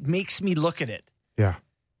hate that it makes me look at it. Yeah.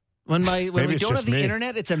 When we don't have the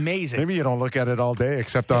internet, it's amazing. Maybe you don't look at it all day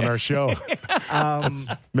except on our show. It's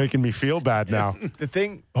making me feel bad now. The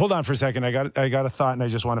thing. Hold on for a second. I got a thought, and I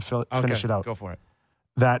just want to finish it out. Go for it.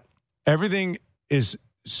 That everything is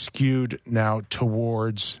skewed now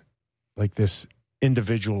towards like this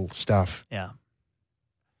individual stuff. Yeah.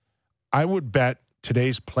 I would bet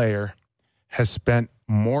today's player has spent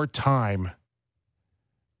more time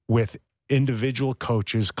with individual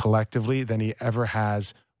coaches collectively than he ever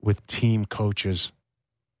has with team coaches.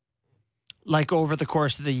 Like over the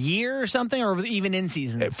course of the year or something, or even in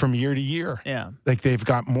season? From year to year. Yeah. Like they've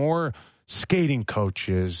got more skating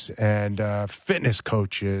coaches and fitness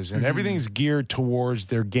coaches, and everything's geared towards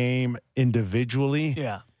their game individually.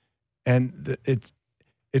 Yeah. And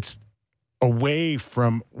it's away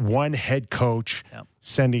from one head coach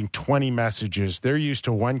sending 20 messages. They're used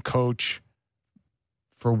to one coach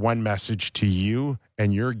for one message to you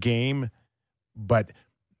and your game, but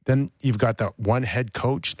then you've got that one head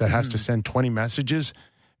coach that has to send 20 messages,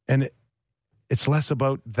 and it's less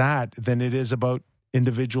about that than it is about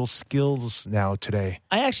individual skills now today.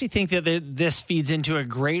 I actually think that this feeds into a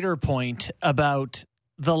greater point about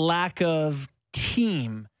the lack of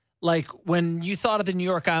team. Like when you thought of the New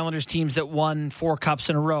York Islanders teams that won 4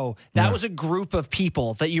 cups in a row, that was a group of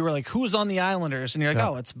people that you were like, who's on the Islanders? And you're like,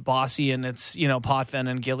 oh, it's Bossy and it's, Potvin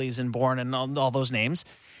and Gillies and Bourne and all those names.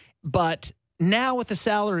 But now with the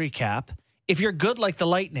salary cap, if you're good like the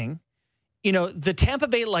Lightning, the Tampa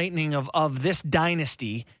Bay Lightning of this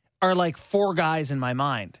dynasty are like 4 guys in my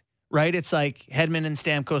mind, right? It's like Hedman and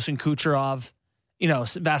Stamkos and Kucherov,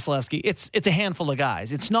 Vasilevsky. It's a handful of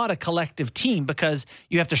guys. It's not a collective team because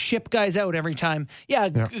you have to ship guys out every time.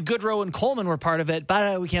 Goodrow and Coleman were part of it,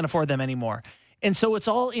 but we can't afford them anymore. And so it's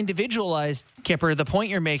all individualized, Kipper, the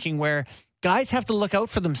point you're making, where guys have to look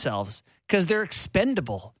out for themselves because they're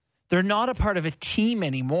expendable. They're not a part of a team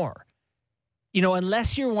anymore.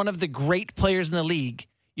 Unless you're one of the great players in the league,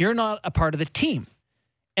 you're not a part of the team.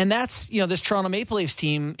 And that's, this Toronto Maple Leafs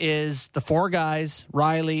team is the 4 guys,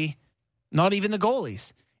 Riley, not even the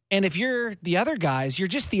goalies. And if you're the other guys, you're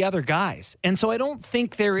just the other guys. And so I don't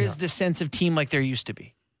think there is this sense of team like there used to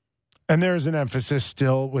be. And there's an emphasis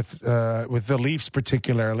still with the Leafs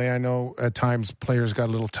particularly. I know at times players got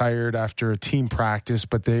a little tired after a team practice,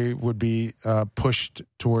 but they would be pushed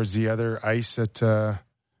towards the other ice at their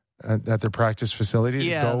practice facility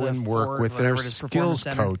to go and work with their skills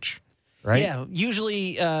coach. Right? Yeah,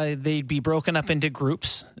 usually they'd be broken up into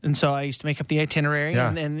groups, and so I used to make up the itinerary,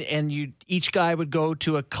 and each guy would go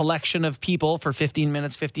to a collection of people for 15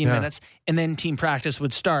 minutes, and then team practice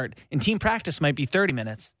would start. And team practice might be 30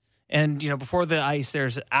 minutes, and before the ice,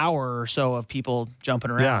 there's an hour or so of people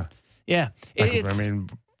jumping around. Yeah.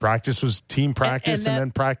 Practice was team practice, and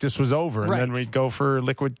then practice was over, and then we'd go for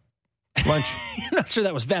liquid lunch. I'm not sure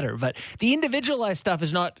that was better, but the individualized stuff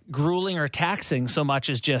is not grueling or taxing so much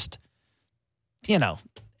as just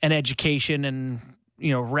an education and,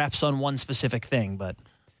 reps on one specific thing. But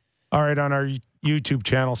all right, on our YouTube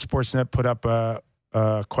channel, Sportsnet put up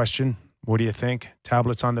a question. What do you think?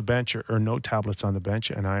 Tablets on the bench or no tablets on the bench?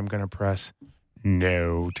 And I'm going to press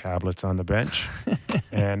no tablets on the bench.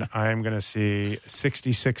 And I'm going to see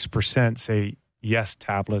 66% say yes,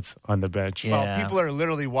 tablets on the bench. Yeah. Well, people are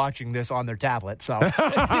literally watching this on their tablet, so.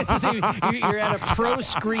 You're at a pro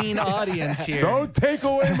screen audience here. Don't take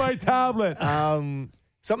away my tablet.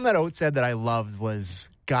 Something that Oates said that I loved was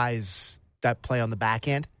guys that play on the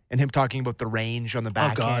backhand and him talking about the range on the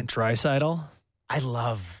backhand. Oh, God, Draisaitl. I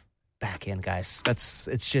love backhand guys.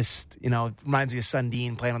 It's just, reminds me of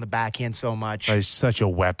Sundin playing on the backhand so much. He's such a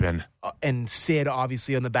weapon. And Sid,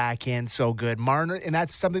 obviously, on the backhand, so good. Marner, and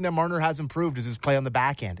that's something that Marner has improved, is his play on the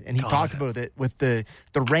backhand. And he talked about it with the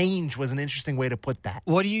range was an interesting way to put that.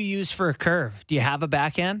 What do you use for a curve? Do you have a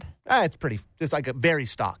backhand? It's like a very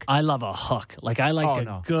stock. I love a hook. Like I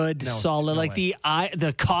like good, solid, like way.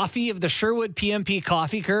 The coffee of the Sherwood PMP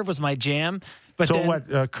coffee curve was my jam. But so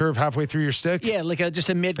what, curve halfway through your stick? Yeah, like just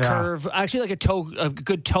a mid-curve. Yeah. Actually, like a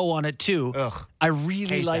good toe on it, too. Ugh, I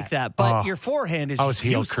really like that. But your forehand is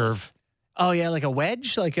heel curve. Oh, yeah, like a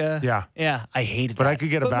wedge? Yeah, I hated that. But I could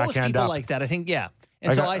get a backhand most people up. like that, I think, yeah.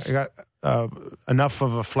 And I got enough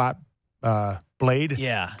of a flat blade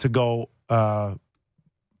to go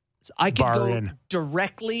I could go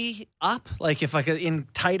directly up. Like if I could, in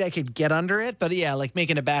tight, I could get under it. But yeah, like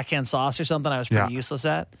making a backhand sauce or something, I was pretty useless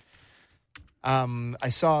at. I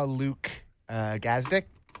saw Luke Gazdic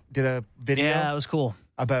did a video. Yeah, it was cool.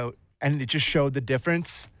 And it just showed the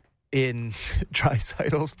difference in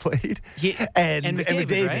Draisaitl's blade and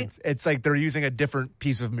McDavid, right? It's like they're using a different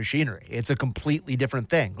piece of machinery. It's a completely different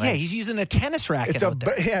thing. Like, he's using a tennis racket out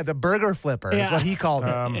there. The burger flipper is what he called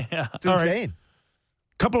it. It's insane.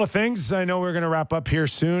 Couple of things. I know we're going to wrap up here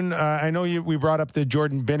soon. I know we brought up the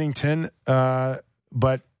Jordan Binnington,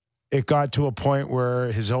 but it got to a point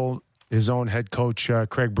where his own head coach,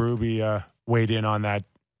 Craig Berube, weighed in on that.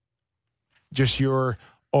 Just your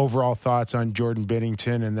overall thoughts on Jordan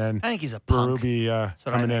Binnington, and then I think he's a punk. Berube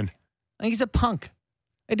coming in. I think he's a punk.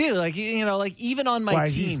 I do. Like, even on my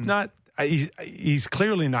team. He's not he's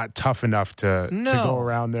clearly not tough enough to go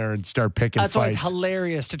around there and start picking That's fights. why it's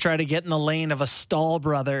hilarious to try to get in the lane of a Stahl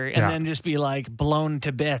brother and then just be like blown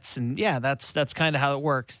to bits. And that's kind of how it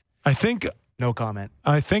works. I think No comment.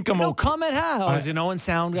 I think I'm No okay. comment how? Is it an Owen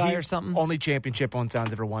Sound guy or something? Only championship Owen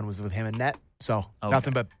Sound's ever won was with him and Net. So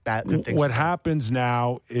nothing but bad good things. What to say. happens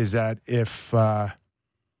now is that if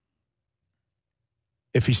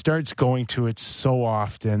he starts going to it so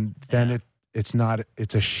often, then it's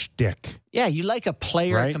a shtick. Yeah, you like a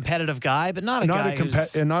player, a competitive guy, but not a guy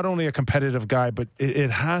who's... And not only a competitive guy, but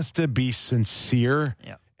it has to be sincere,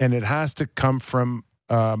 and it has to come from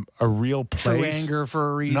a real place. True anger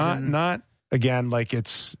for a reason. Not again, like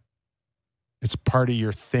it's part of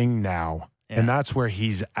your thing now. Yeah. And that's where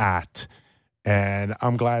he's at. And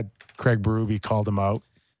I'm glad Craig Berube called him out.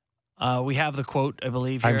 We have the quote, I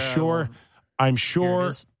believe, here. I'm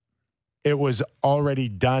sure it was already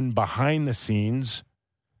done behind the scenes,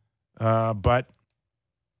 but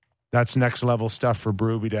that's next level stuff for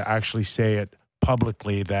Berube to actually say it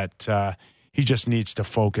publicly that he just needs to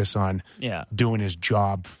focus on doing his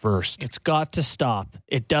job first. It's got to stop.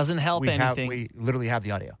 It doesn't help anything. We literally have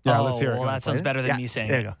the audio. Yeah, let's hear it. Well, that sounds better than me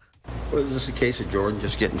saying there it. you go. Well, is this a case of Jordan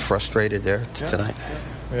just getting frustrated there tonight?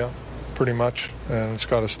 Yeah, pretty much, and it's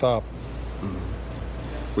got to stop.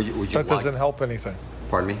 Would you doesn't help anything.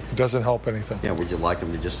 Pardon me? It doesn't help anything. Yeah, would you like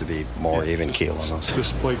him to be more even keel on us?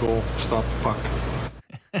 Just play goal, stop the puck.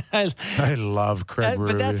 I love Craig Berube.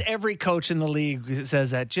 But that's every coach in the league who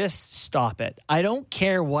says that. Just stop it. I don't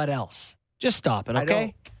care what else. Just stop it,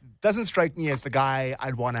 okay? Doesn't strike me as the guy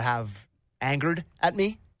I'd want to have angered at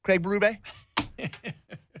me, Craig Berube.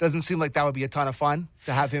 Doesn't seem like that would be a ton of fun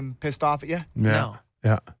to have him pissed off at you. No.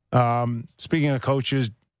 Yeah. Speaking of coaches,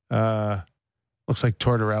 looks like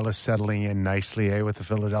Tortorella's settling in nicely, with the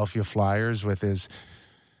Philadelphia Flyers with his...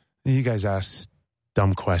 You guys asked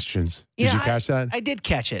dumb questions. Did you catch that? I did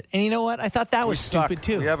catch it. And you know what? I thought that was stupid,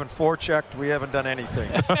 too. We haven't forechecked. We haven't done anything.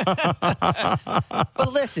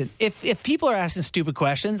 But listen, if people are asking stupid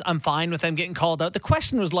questions, I'm fine with them getting called out. The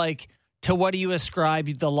question was like, to what do you ascribe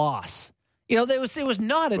the loss? It was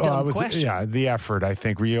not a dumb question. Yeah, the effort, I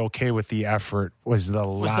think. Were you okay with the effort was the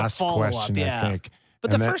last question, I think.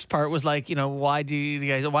 But the first part was like, why do you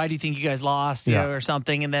think you guys lost, or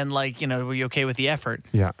something? And then like, were you okay with the effort?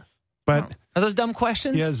 Yeah. But are those dumb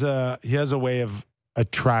questions? He has a way of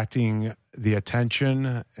attracting the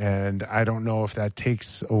attention, and I don't know if that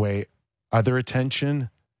takes away other attention.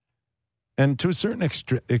 And to a certain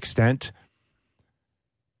extent,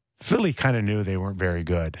 Philly kind of knew they weren't very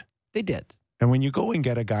good. They did. And when you go and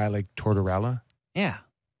get a guy like Tortorella,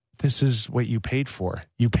 this is what you paid for.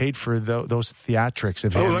 You paid for those theatrics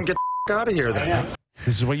of him. Oh, then get the out of here then.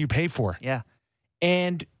 This is what you pay for. Yeah.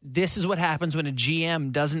 And this is what happens when a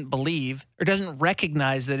GM doesn't believe or doesn't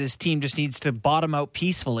recognize that his team just needs to bottom out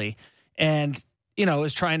peacefully and,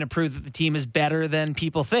 is trying to prove that the team is better than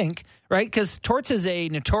people think, right? Because Torts is a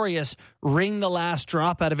notorious wring the last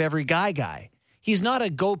drop out of every guy. He's not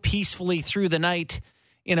a go peacefully through the night,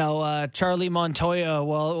 Charlie Montoya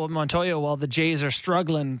while the Jays are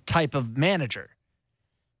struggling type of manager.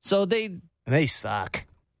 So they suck.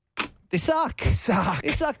 They suck. They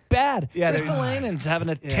suck bad. Yeah, Crystal Lanon's having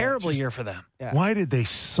a terrible year for them. Yeah. Why did they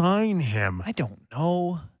sign him? I don't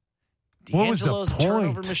know. What was the D'Angelo's point?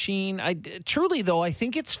 turnover machine. Truly, though, I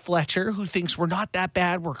think it's Fletcher who thinks we're not that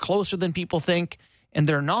bad. We're closer than people think, and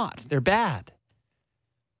they're not. They're bad.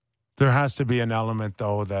 There has to be an element,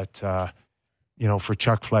 though, that for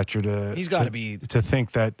Chuck Fletcher to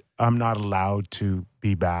think that I'm not allowed to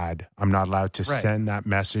be bad. I'm not allowed to send that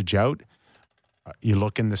message out. You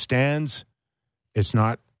look in the stands, it's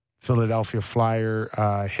not Philadelphia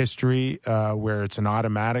Flyer history where it's an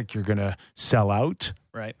automatic. You're going to sell out.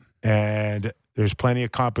 Right. And there's plenty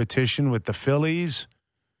of competition with the Phillies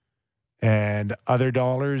and other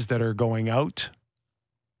dollars that are going out.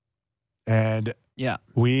 And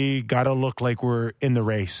we got to look like we're in the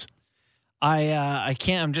race. I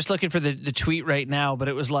can't. I'm just looking for the tweet right now, but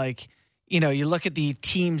it was like, you look at the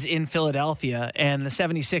teams in Philadelphia and the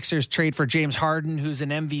 76ers trade for James Harden, who's an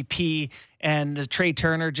MVP, and Trey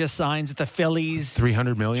Turner just signs with the Phillies.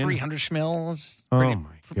 $300 million? 300 schmills. Oh, my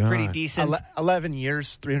God. Pretty decent. 11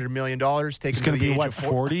 years, $300 million. Takes him to the age of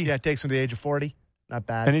 40? Yeah, takes him to the age of 40. Not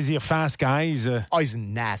bad. And is he a fast guy? He's a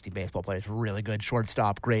nasty baseball player. He's really good.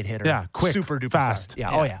 Shortstop, great hitter. Yeah, quick, super duper fast. Star.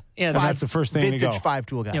 Yeah, oh yeah. Yeah, that's the first thing to go. Vintage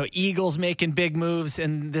 5-tool guy. Eagles making big moves,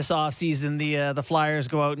 and this offseason the Flyers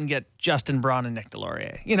go out and get Justin Braun and Nick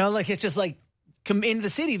Delorier. It's just like in the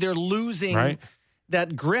city they're losing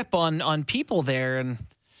that grip on people there, and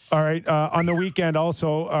All right. On the weekend,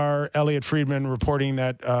 also, our Elliot Friedman reporting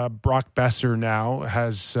that Brock Besser now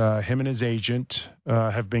has him and his agent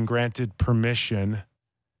have been granted permission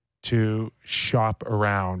to shop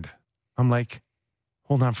around. I'm like,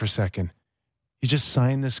 hold on for a second. You just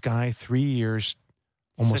signed this guy 3 years,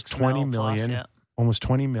 almost 20 million, plus, yeah. almost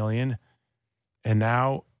 20 million, and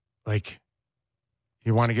now, like,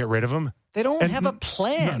 you want to get rid of him? They don't have a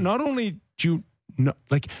plan. Not only do you know,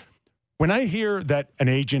 like, when I hear that an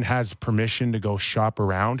agent has permission to go shop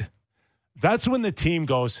around, that's when the team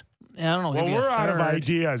goes, I don't know. well, we're out of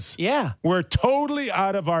ideas. Yeah. We're totally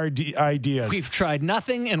out of our ideas. We've tried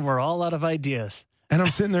nothing, and we're all out of ideas. And I'm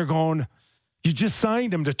sitting there going, you just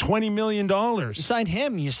signed him to $20 million. You signed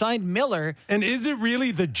him. You signed Miller. And is it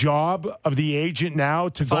really the job of the agent now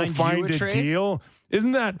to go find a deal?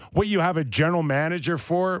 Isn't that what you have a general manager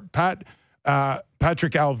for, Patrick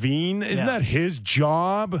Allvin? Isn't that his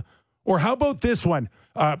job? Or how about this one?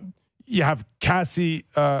 You have Cami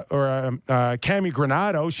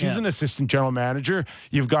Granado. She's an assistant general manager.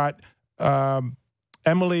 You've got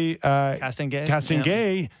Emily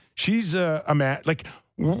Castonguay. She's a man. Like,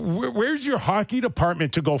 where's your hockey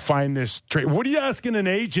department to go find this trade? What are you asking an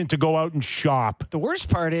agent to go out and shop? The worst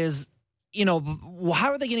part is, how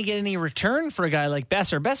are they going to get any return for a guy like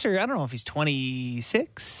Besser? Besser, I don't know if he's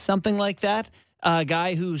 26, something like that. A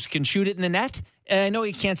guy who can shoot it in the net. I know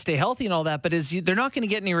he can't stay healthy and all that, but they're not going to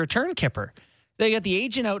get any return, Kipper. They got the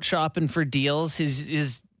agent out shopping for deals.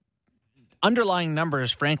 His underlying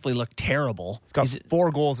numbers, frankly, look terrible. He's got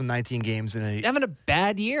 4 goals in 19 games. Having a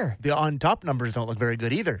bad year. The on-top numbers don't look very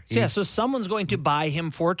good either. So someone's going to buy him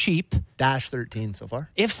for cheap. -13 so far.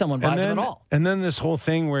 If someone buys him at all. And then this whole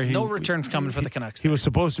thing where no return coming for the Canucks. He was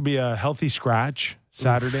supposed to be a healthy scratch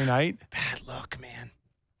Saturday night. Bad luck, man.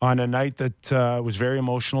 On a night that was very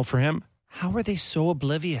emotional for him. How are they so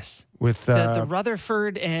oblivious? With the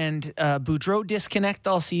Rutherford and Boudreau disconnect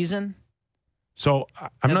all season. So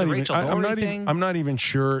I'm not even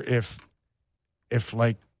sure if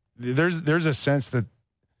like there's a sense that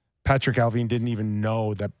Patrick Allvin didn't even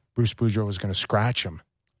know that Bruce Boudreau was going to scratch him.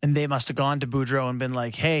 And they must have gone to Boudreau and been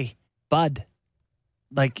like, "Hey, bud,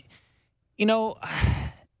 like,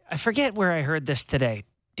 I forget where I heard this today.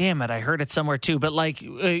 Damn it, I heard it somewhere too. But like,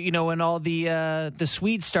 when all the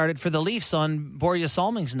Swedes started for the Leafs on Borje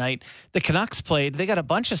Salming's night, the Canucks played. They got a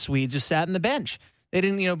bunch of Swedes who sat in the bench. They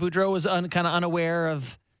didn't, Boudreau was kind of unaware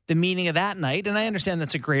of the meaning of that night. And I understand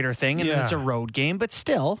that's a greater thing and it's a road game, but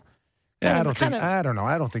still. Yeah, I don't know.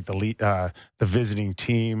 I don't think the visiting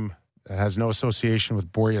team that has no association with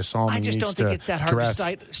Borje Salming. I just don't think it's that hard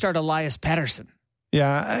to start Elias Pettersson.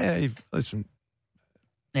 Yeah, listen.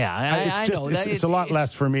 Yeah, I know. It's a lot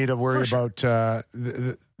less for me to worry about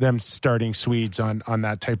them starting Swedes on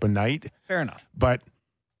that type of night. Fair enough. But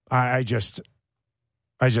I just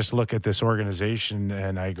look at this organization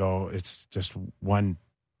and I go, it's just one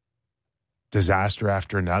disaster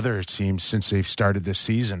after another, it seems, since they've started this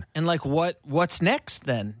season. And like, what's next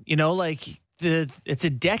then? It's a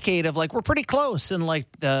decade of like, we're pretty close. And like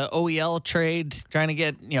the OEL trade, trying to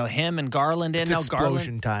get, him and Garland in. It's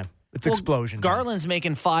explosion time. It's explosion. Garland's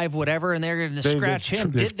making 5 whatever, and they're going to scratch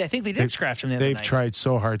him. I think they did scratch him the other night. They've tried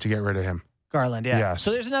so hard to get rid of him. Garland, yeah. Yes.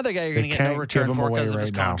 So there's another guy you're going to get no return for because of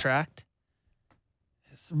his contract.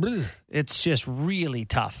 It's just really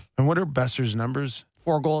tough. And what are Besser's numbers?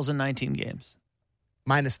 4 goals in 19 games.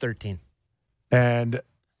 -13. And,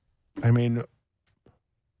 I mean,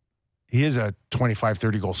 he is a 25,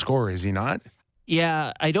 30 goal scorer, is he not?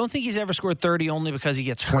 Yeah, I don't think he's ever scored 30 only because he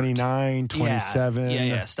gets hurt. 29, 27.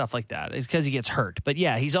 Yeah, stuff like that. It's because he gets hurt. But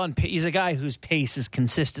yeah, he's a guy whose pace is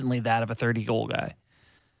consistently that of a 30-goal guy.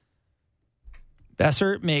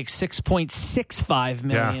 Besser makes $6.65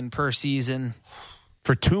 million per season.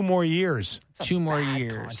 For 2 more years. 2 more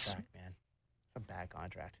years. Contract, man. It's a bad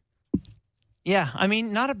contract. Yeah, I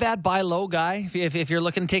mean, not a bad buy low guy if you're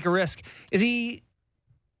looking to take a risk. Is he...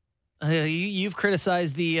 you've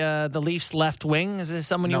criticized the Leafs left wing. Is this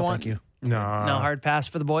someone you want? Thank you. No hard pass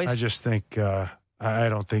for the boys. I just think I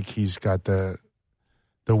don't think he's got the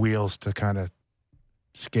wheels to kind of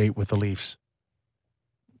skate with the Leafs.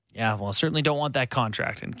 Yeah, well, certainly don't want that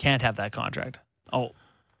contract and can't have that contract. Oh,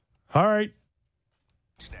 all right.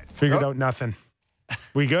 Figured out nothing.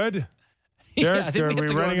 We good? Yeah, I think are we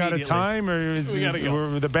running out of time, or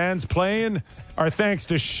the band's playing? Our thanks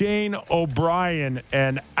to Shane O'Brien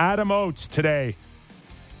and Adam Oates today.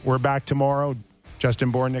 We're back tomorrow.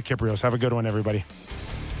 Justin Bourne, Nick Kiprios. Have a good one, everybody.